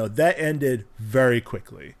that ended very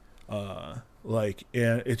quickly. And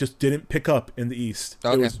it just didn't pick up in the East.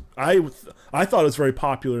 Okay. I thought it was very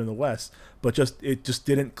popular in the West, but it just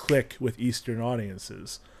didn't click with Eastern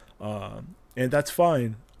audiences, and that's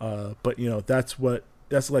fine. But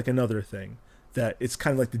that's like another thing that it's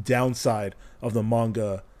kind of like the downside of the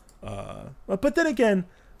manga. But then again,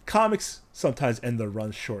 comics sometimes end their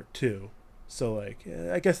runs short too. So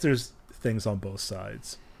I guess there's things on both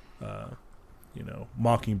sides.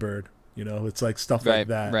 Mockingbird. It's like stuff like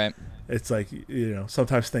that. Right. It's like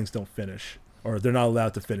sometimes things don't finish, or they're not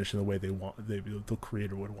allowed to finish in the way the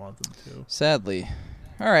creator would want them to. Sadly.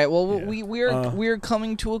 All right. Well, Yeah. we're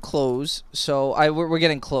coming to a close, so we're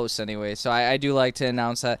getting close anyway. So I do like to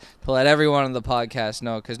announce that to let everyone on the podcast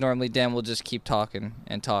know, because normally Dan will just keep talking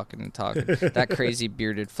and talking and talking. That crazy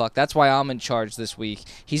bearded fuck. That's why I'm in charge this week.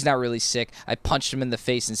 He's not really sick. I punched him in the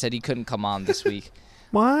face and said he couldn't come on this week.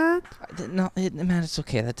 What? No, man, it's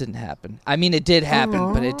okay. That didn't happen. I mean, it did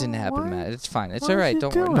happen, but it didn't happen, Matt. It's fine. It's all right.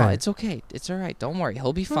 Don't worry. No, it's okay. It's all right. Don't worry.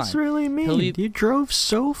 He'll be fine. That's really mean. You drove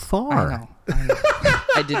so far. I know.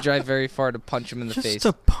 I did drive very far to punch him in the face. Just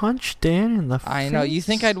to punch Dan in the face? I know. You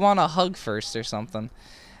think I'd want a hug first or something.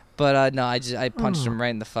 But no, I punched him right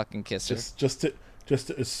in the fucking kisser. Just to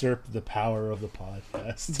usurp the power of the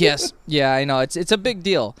podcast. Yes. Yeah, I know. It's a big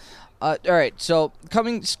deal. All right, so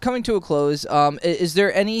coming to a close, is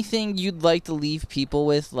there anything you'd like to leave people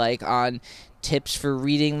with, like on tips for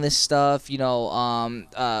reading this stuff?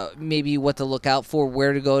 Maybe what to look out for,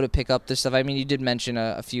 where to go to pick up this stuff. I mean, you did mention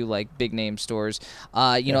a few like big name stores.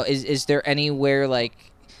 Is there anywhere like,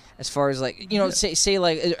 as far as like say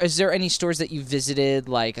like, is there any stores that you visited,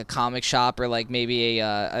 like a comic shop or like maybe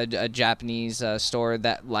a Japanese store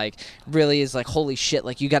that like really is like, holy shit,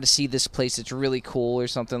 like you got to see this place, it's really cool or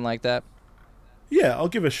something like that? Yeah, I'll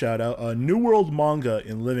give a shout out. New World Manga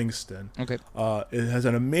in Livingston. Okay. It has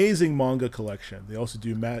an amazing manga collection. They also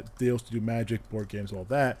do Magic board games, all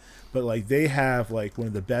that. But like they have like one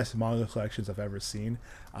of the best manga collections I've ever seen.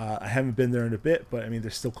 I haven't been there in a bit, but I mean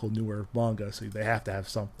they're still called New World Manga, so they have to have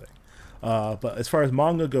something. But as far as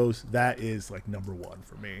manga goes, that is like number one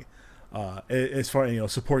for me. As far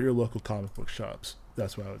as support your local comic book shops.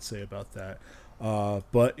 That's what I would say about that.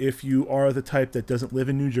 But if you are the type that doesn't live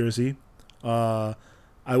in New Jersey, I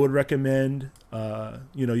would recommend,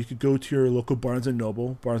 you could go to your local Barnes &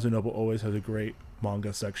 Noble. Barnes & Noble always has a great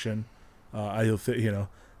manga section.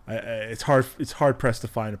 It's hard pressed to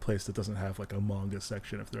find a place that doesn't have like a manga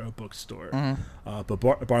section if they're a bookstore. Mm-hmm.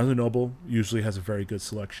 But Barnes & Noble usually has a very good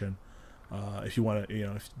selection. If you want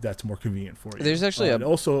to, if that's more convenient for you. There's actually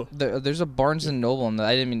there's a Barnes & Noble,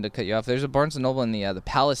 I didn't mean to cut you off. There's a Barnes & Noble in the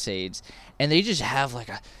Palisades, and they just have like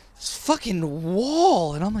a fucking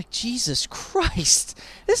wall, and I'm like, Jesus Christ,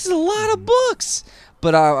 this is a lot of books.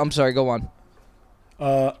 But I'm sorry, go on.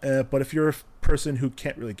 But if you're a person who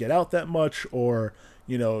can't really get out that much, or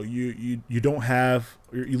you don't have,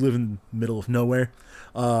 you live in the middle of nowhere,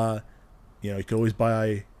 you could always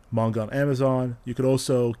buy manga on Amazon. You could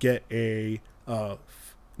also get a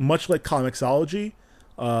much like Comixology,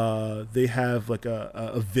 they have like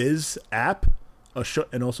a Viz app,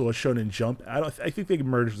 and also a Shonen Jump. I think they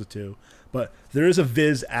merged the two, but there is a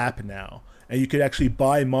Viz app now, and you could actually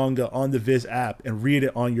buy manga on the Viz app and read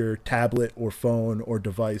it on your tablet or phone or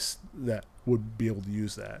device that would be able to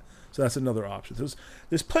use that. So that's another option.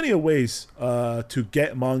 There's plenty of ways to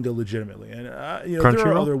get manga legitimately, and there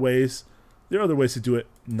are other ways. There are other ways to do it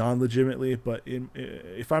non-legitimately, but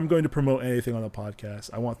if I'm going to promote anything on the podcast,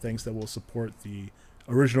 I want things that will support the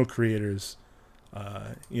original creators,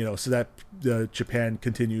 so that Japan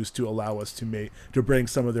continues to allow us to bring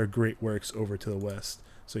some of their great works over to the West.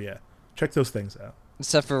 So yeah, check those things out.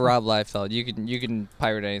 Except for Rob Liefeld, you can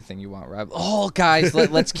pirate anything you want, Rob. Oh, guys,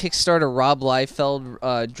 let's kickstart a Rob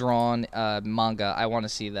Liefeld drawn manga. I want to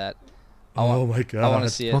see that. Oh my god! I want to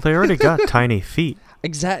see it. Well, they already got tiny feet.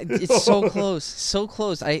 Exactly. It's so close. So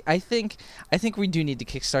close. I think we do need to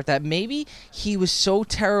kickstart that. Maybe he was so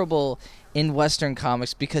terrible in Western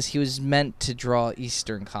comics because he was meant to draw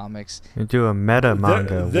Eastern comics. You do a meta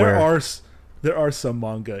manga. There are some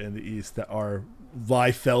manga in the East that are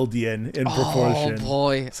Liefeldian in proportion. Oh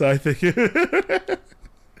boy! So I think, it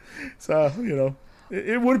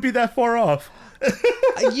wouldn't be that far off.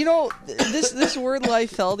 This word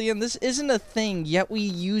Liefeldian, this isn't a thing, yet we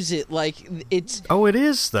use it like it's. Oh, it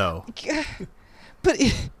is though. But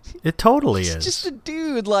it totally it's is. just a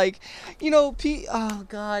dude, like, oh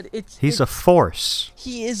god, he's a force.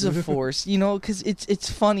 He is a force, because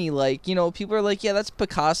it's funny, like, people are like, yeah, that's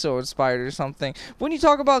Picasso inspired or something. When you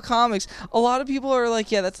talk about comics, a lot of people are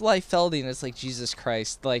like, yeah, that's Liefeldian. It's like, Jesus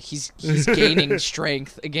Christ, like he's gaining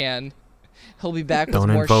strength again. He'll be back with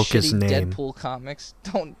more shitty Deadpool comics.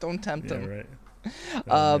 Don't tempt him. Right.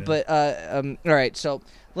 All right, so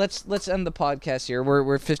let's end the podcast here.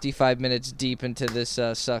 We're 55 minutes deep into this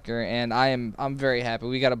sucker, and I'm very happy.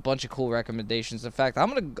 We got a bunch of cool recommendations. In fact, I'm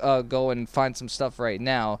gonna go and find some stuff right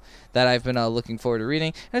now that I've been looking forward to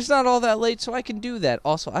reading, and it's not all that late, so I can do that.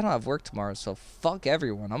 Also, I don't have work tomorrow, so fuck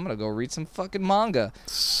everyone. I'm gonna go read some fucking manga.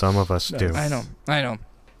 Some of us do. I know.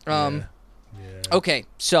 Okay,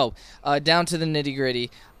 so down to the nitty gritty.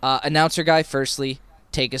 Announcer guy, firstly,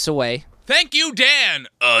 take us away. Thank you, Dan!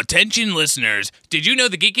 Attention, listeners. Did you know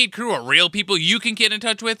the Geekade crew are real people you can get in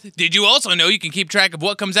touch with? Did you also know you can keep track of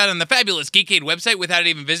what comes out on the fabulous Geekade website without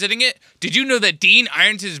even visiting it? Did you know that Dean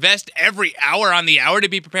irons his vest every hour on the hour to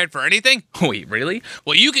be prepared for anything? Wait, really?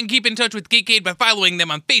 Well, you can keep in touch with Geekade by following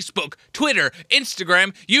them on Facebook, Twitter,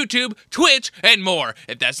 Instagram, YouTube, Twitch, and more.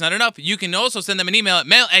 If that's not enough, you can also send them an email at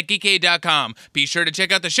mail@geekade.com. Be sure to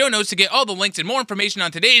check out the show notes to get all the links and more information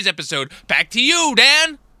on today's episode. Back to you,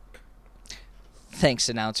 Dan! Thanks,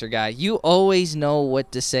 announcer guy. You always know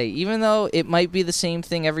what to say. Even though it might be the same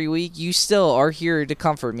thing every week, you still are here to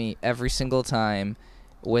comfort me every single time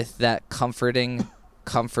with that comforting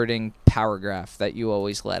paragraph that you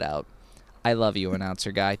always let out. I love you,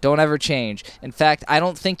 announcer guy. Don't ever change. In fact, I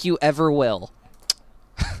don't think you ever will.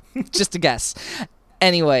 Just a guess.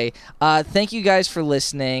 Anyway, thank you guys for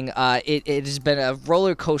listening. It has been a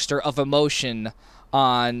roller coaster of emotion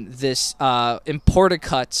on this Imported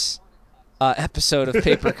Cuts episode of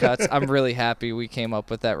Paper Cuts. I'm really happy we came up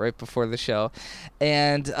with that right before the show.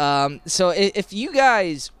 And so if you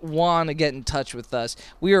guys want to get in touch with us,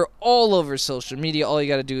 we are all over social media. All you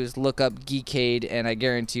got to do is look up Geekade, and I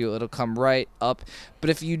guarantee you it'll come right up. But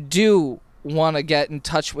if you do want to get in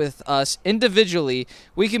touch with us individually,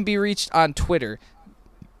 we can be reached on Twitter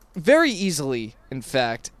very easily, in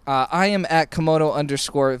fact. I am at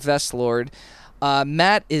Komodo_Vestlord.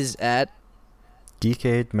 Matt is at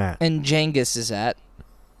Geekade Matt. And Jengus is at?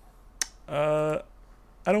 I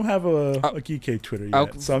don't have a Geekade Twitter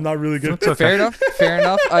yet, so I'm not really good. Fair enough.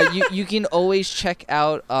 You can always check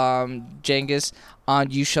out Jengus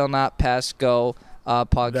on You Shall Not Pass Go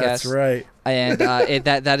podcast. That's right. And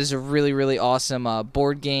that is a really, really awesome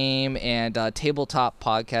board game and tabletop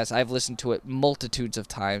podcast. I've listened to it multitudes of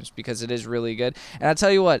times because it is really good. And I'll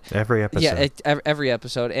tell you what, every episode, every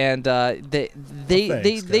episode, and they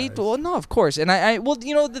well, no, of course. And I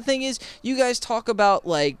the thing is, you guys talk about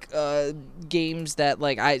like games that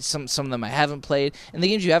like some of them I haven't played, and the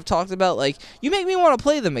games you have talked about, like you make me want to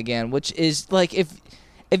play them again, which is like if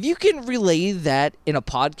you can relay that in a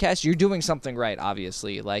podcast, you're doing something right,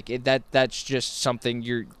 obviously. Like that's just something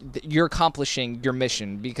you're accomplishing your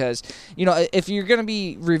mission, because if you're going to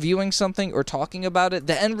be reviewing something or talking about it,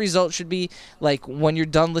 the end result should be like when you're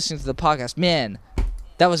done listening to the podcast, man,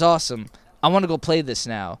 that was awesome. I want to go play this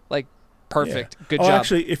now. Like perfect. Yeah. Good job.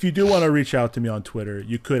 Actually, if you do want to reach out to me on Twitter,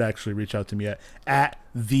 you could actually reach out to me at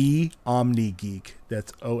the OmniGeek.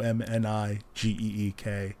 That's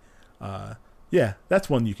OMNIGEEK. Yeah, that's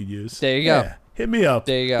one you could use. There you go. Yeah, hit me up.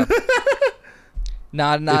 There you go. It's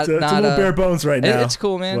a little bare bones right now. It's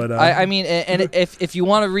cool, man. But, I mean, and if you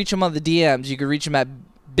want to reach him on the DMs, you can reach him at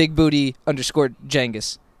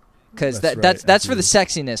BigBooty_Jengus, because that's for the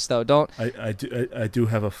sexiness, though. Don't. I do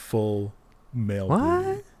have a full male.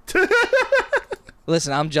 What? Booty.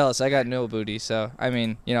 Listen, I'm jealous. I got no booty, so I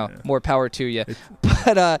mean, more power to you.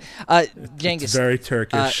 But Jengus, it's very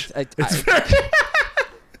Turkish.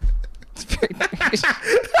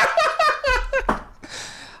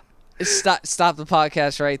 Stop the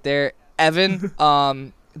podcast right there, Evan.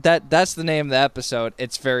 That's the name of the episode.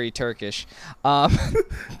 It's very Turkish. Out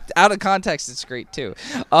of context, it's great too.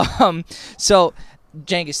 So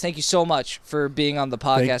Jengus, thank you so much for being on the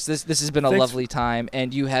podcast. This has been a lovely time,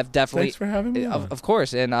 and you have definitely. Thanks for having me on. Of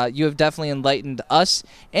course, and you have definitely enlightened us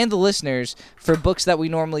and the listeners for books that we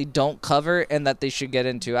normally don't cover and that they should get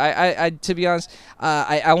into. I to be honest,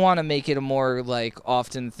 I want to make it a more like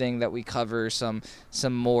often thing that we cover some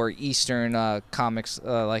more Eastern comics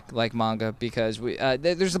like manga, because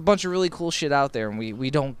there's a bunch of really cool shit out there, and we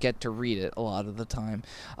don't get to read it a lot of the time.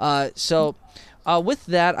 So. With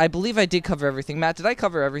that, I believe I did cover everything. Matt, did I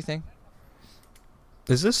cover everything?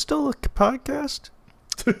 Is this still a podcast?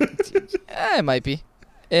 It might be.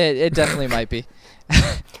 It definitely might be.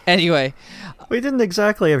 Anyway. We didn't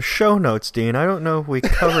exactly have show notes, Dean. I don't know if we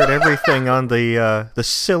covered everything on the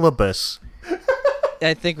syllabus.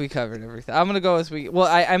 I think we covered everything. I'm gonna go with Well,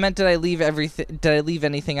 I meant did I leave everything? Did I leave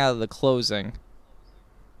anything out of the closing?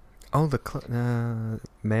 Oh, the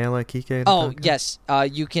mail at Geekade. Oh, yes.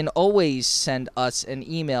 You can always send us an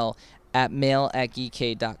email at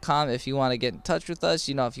mail@geekade.com if you want to get in touch with us.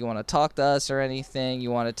 You know, if you want to talk to us or anything,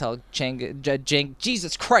 you want to tell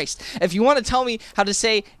Jesus Christ. If you want to tell me how to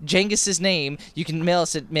say Jengus's name, you can mail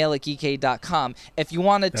us at mail@geekade.com. If you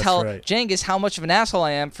want to tell Jengus how much of an asshole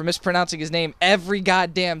I am for mispronouncing his name every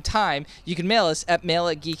goddamn time, you can mail us at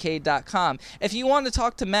mail@geekade.com. If you want to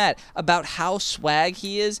talk to Matt about how swag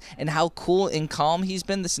he is and how cool and calm he's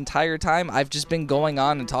been this entire time, I've just been going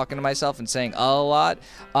on and talking to myself and saying a lot.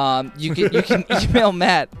 You can email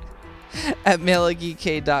Matt at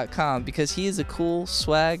mail@geekade.com because he is a cool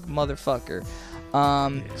swag motherfucker.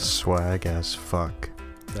 Swag as fuck.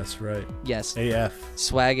 That's right. Yes. AF.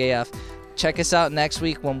 Swag AF. Check us out next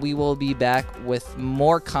week when we will be back with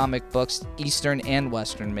more comic books, Eastern and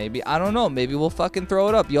Western maybe. I don't know. Maybe we'll fucking throw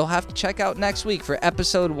it up. You'll have to check out next week for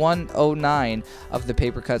episode 109 of the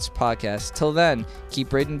Paper Cuts podcast. Till then,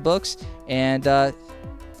 keep reading books, and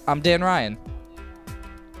I'm Dan Ryan.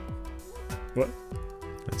 What?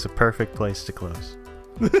 It's a perfect place to close.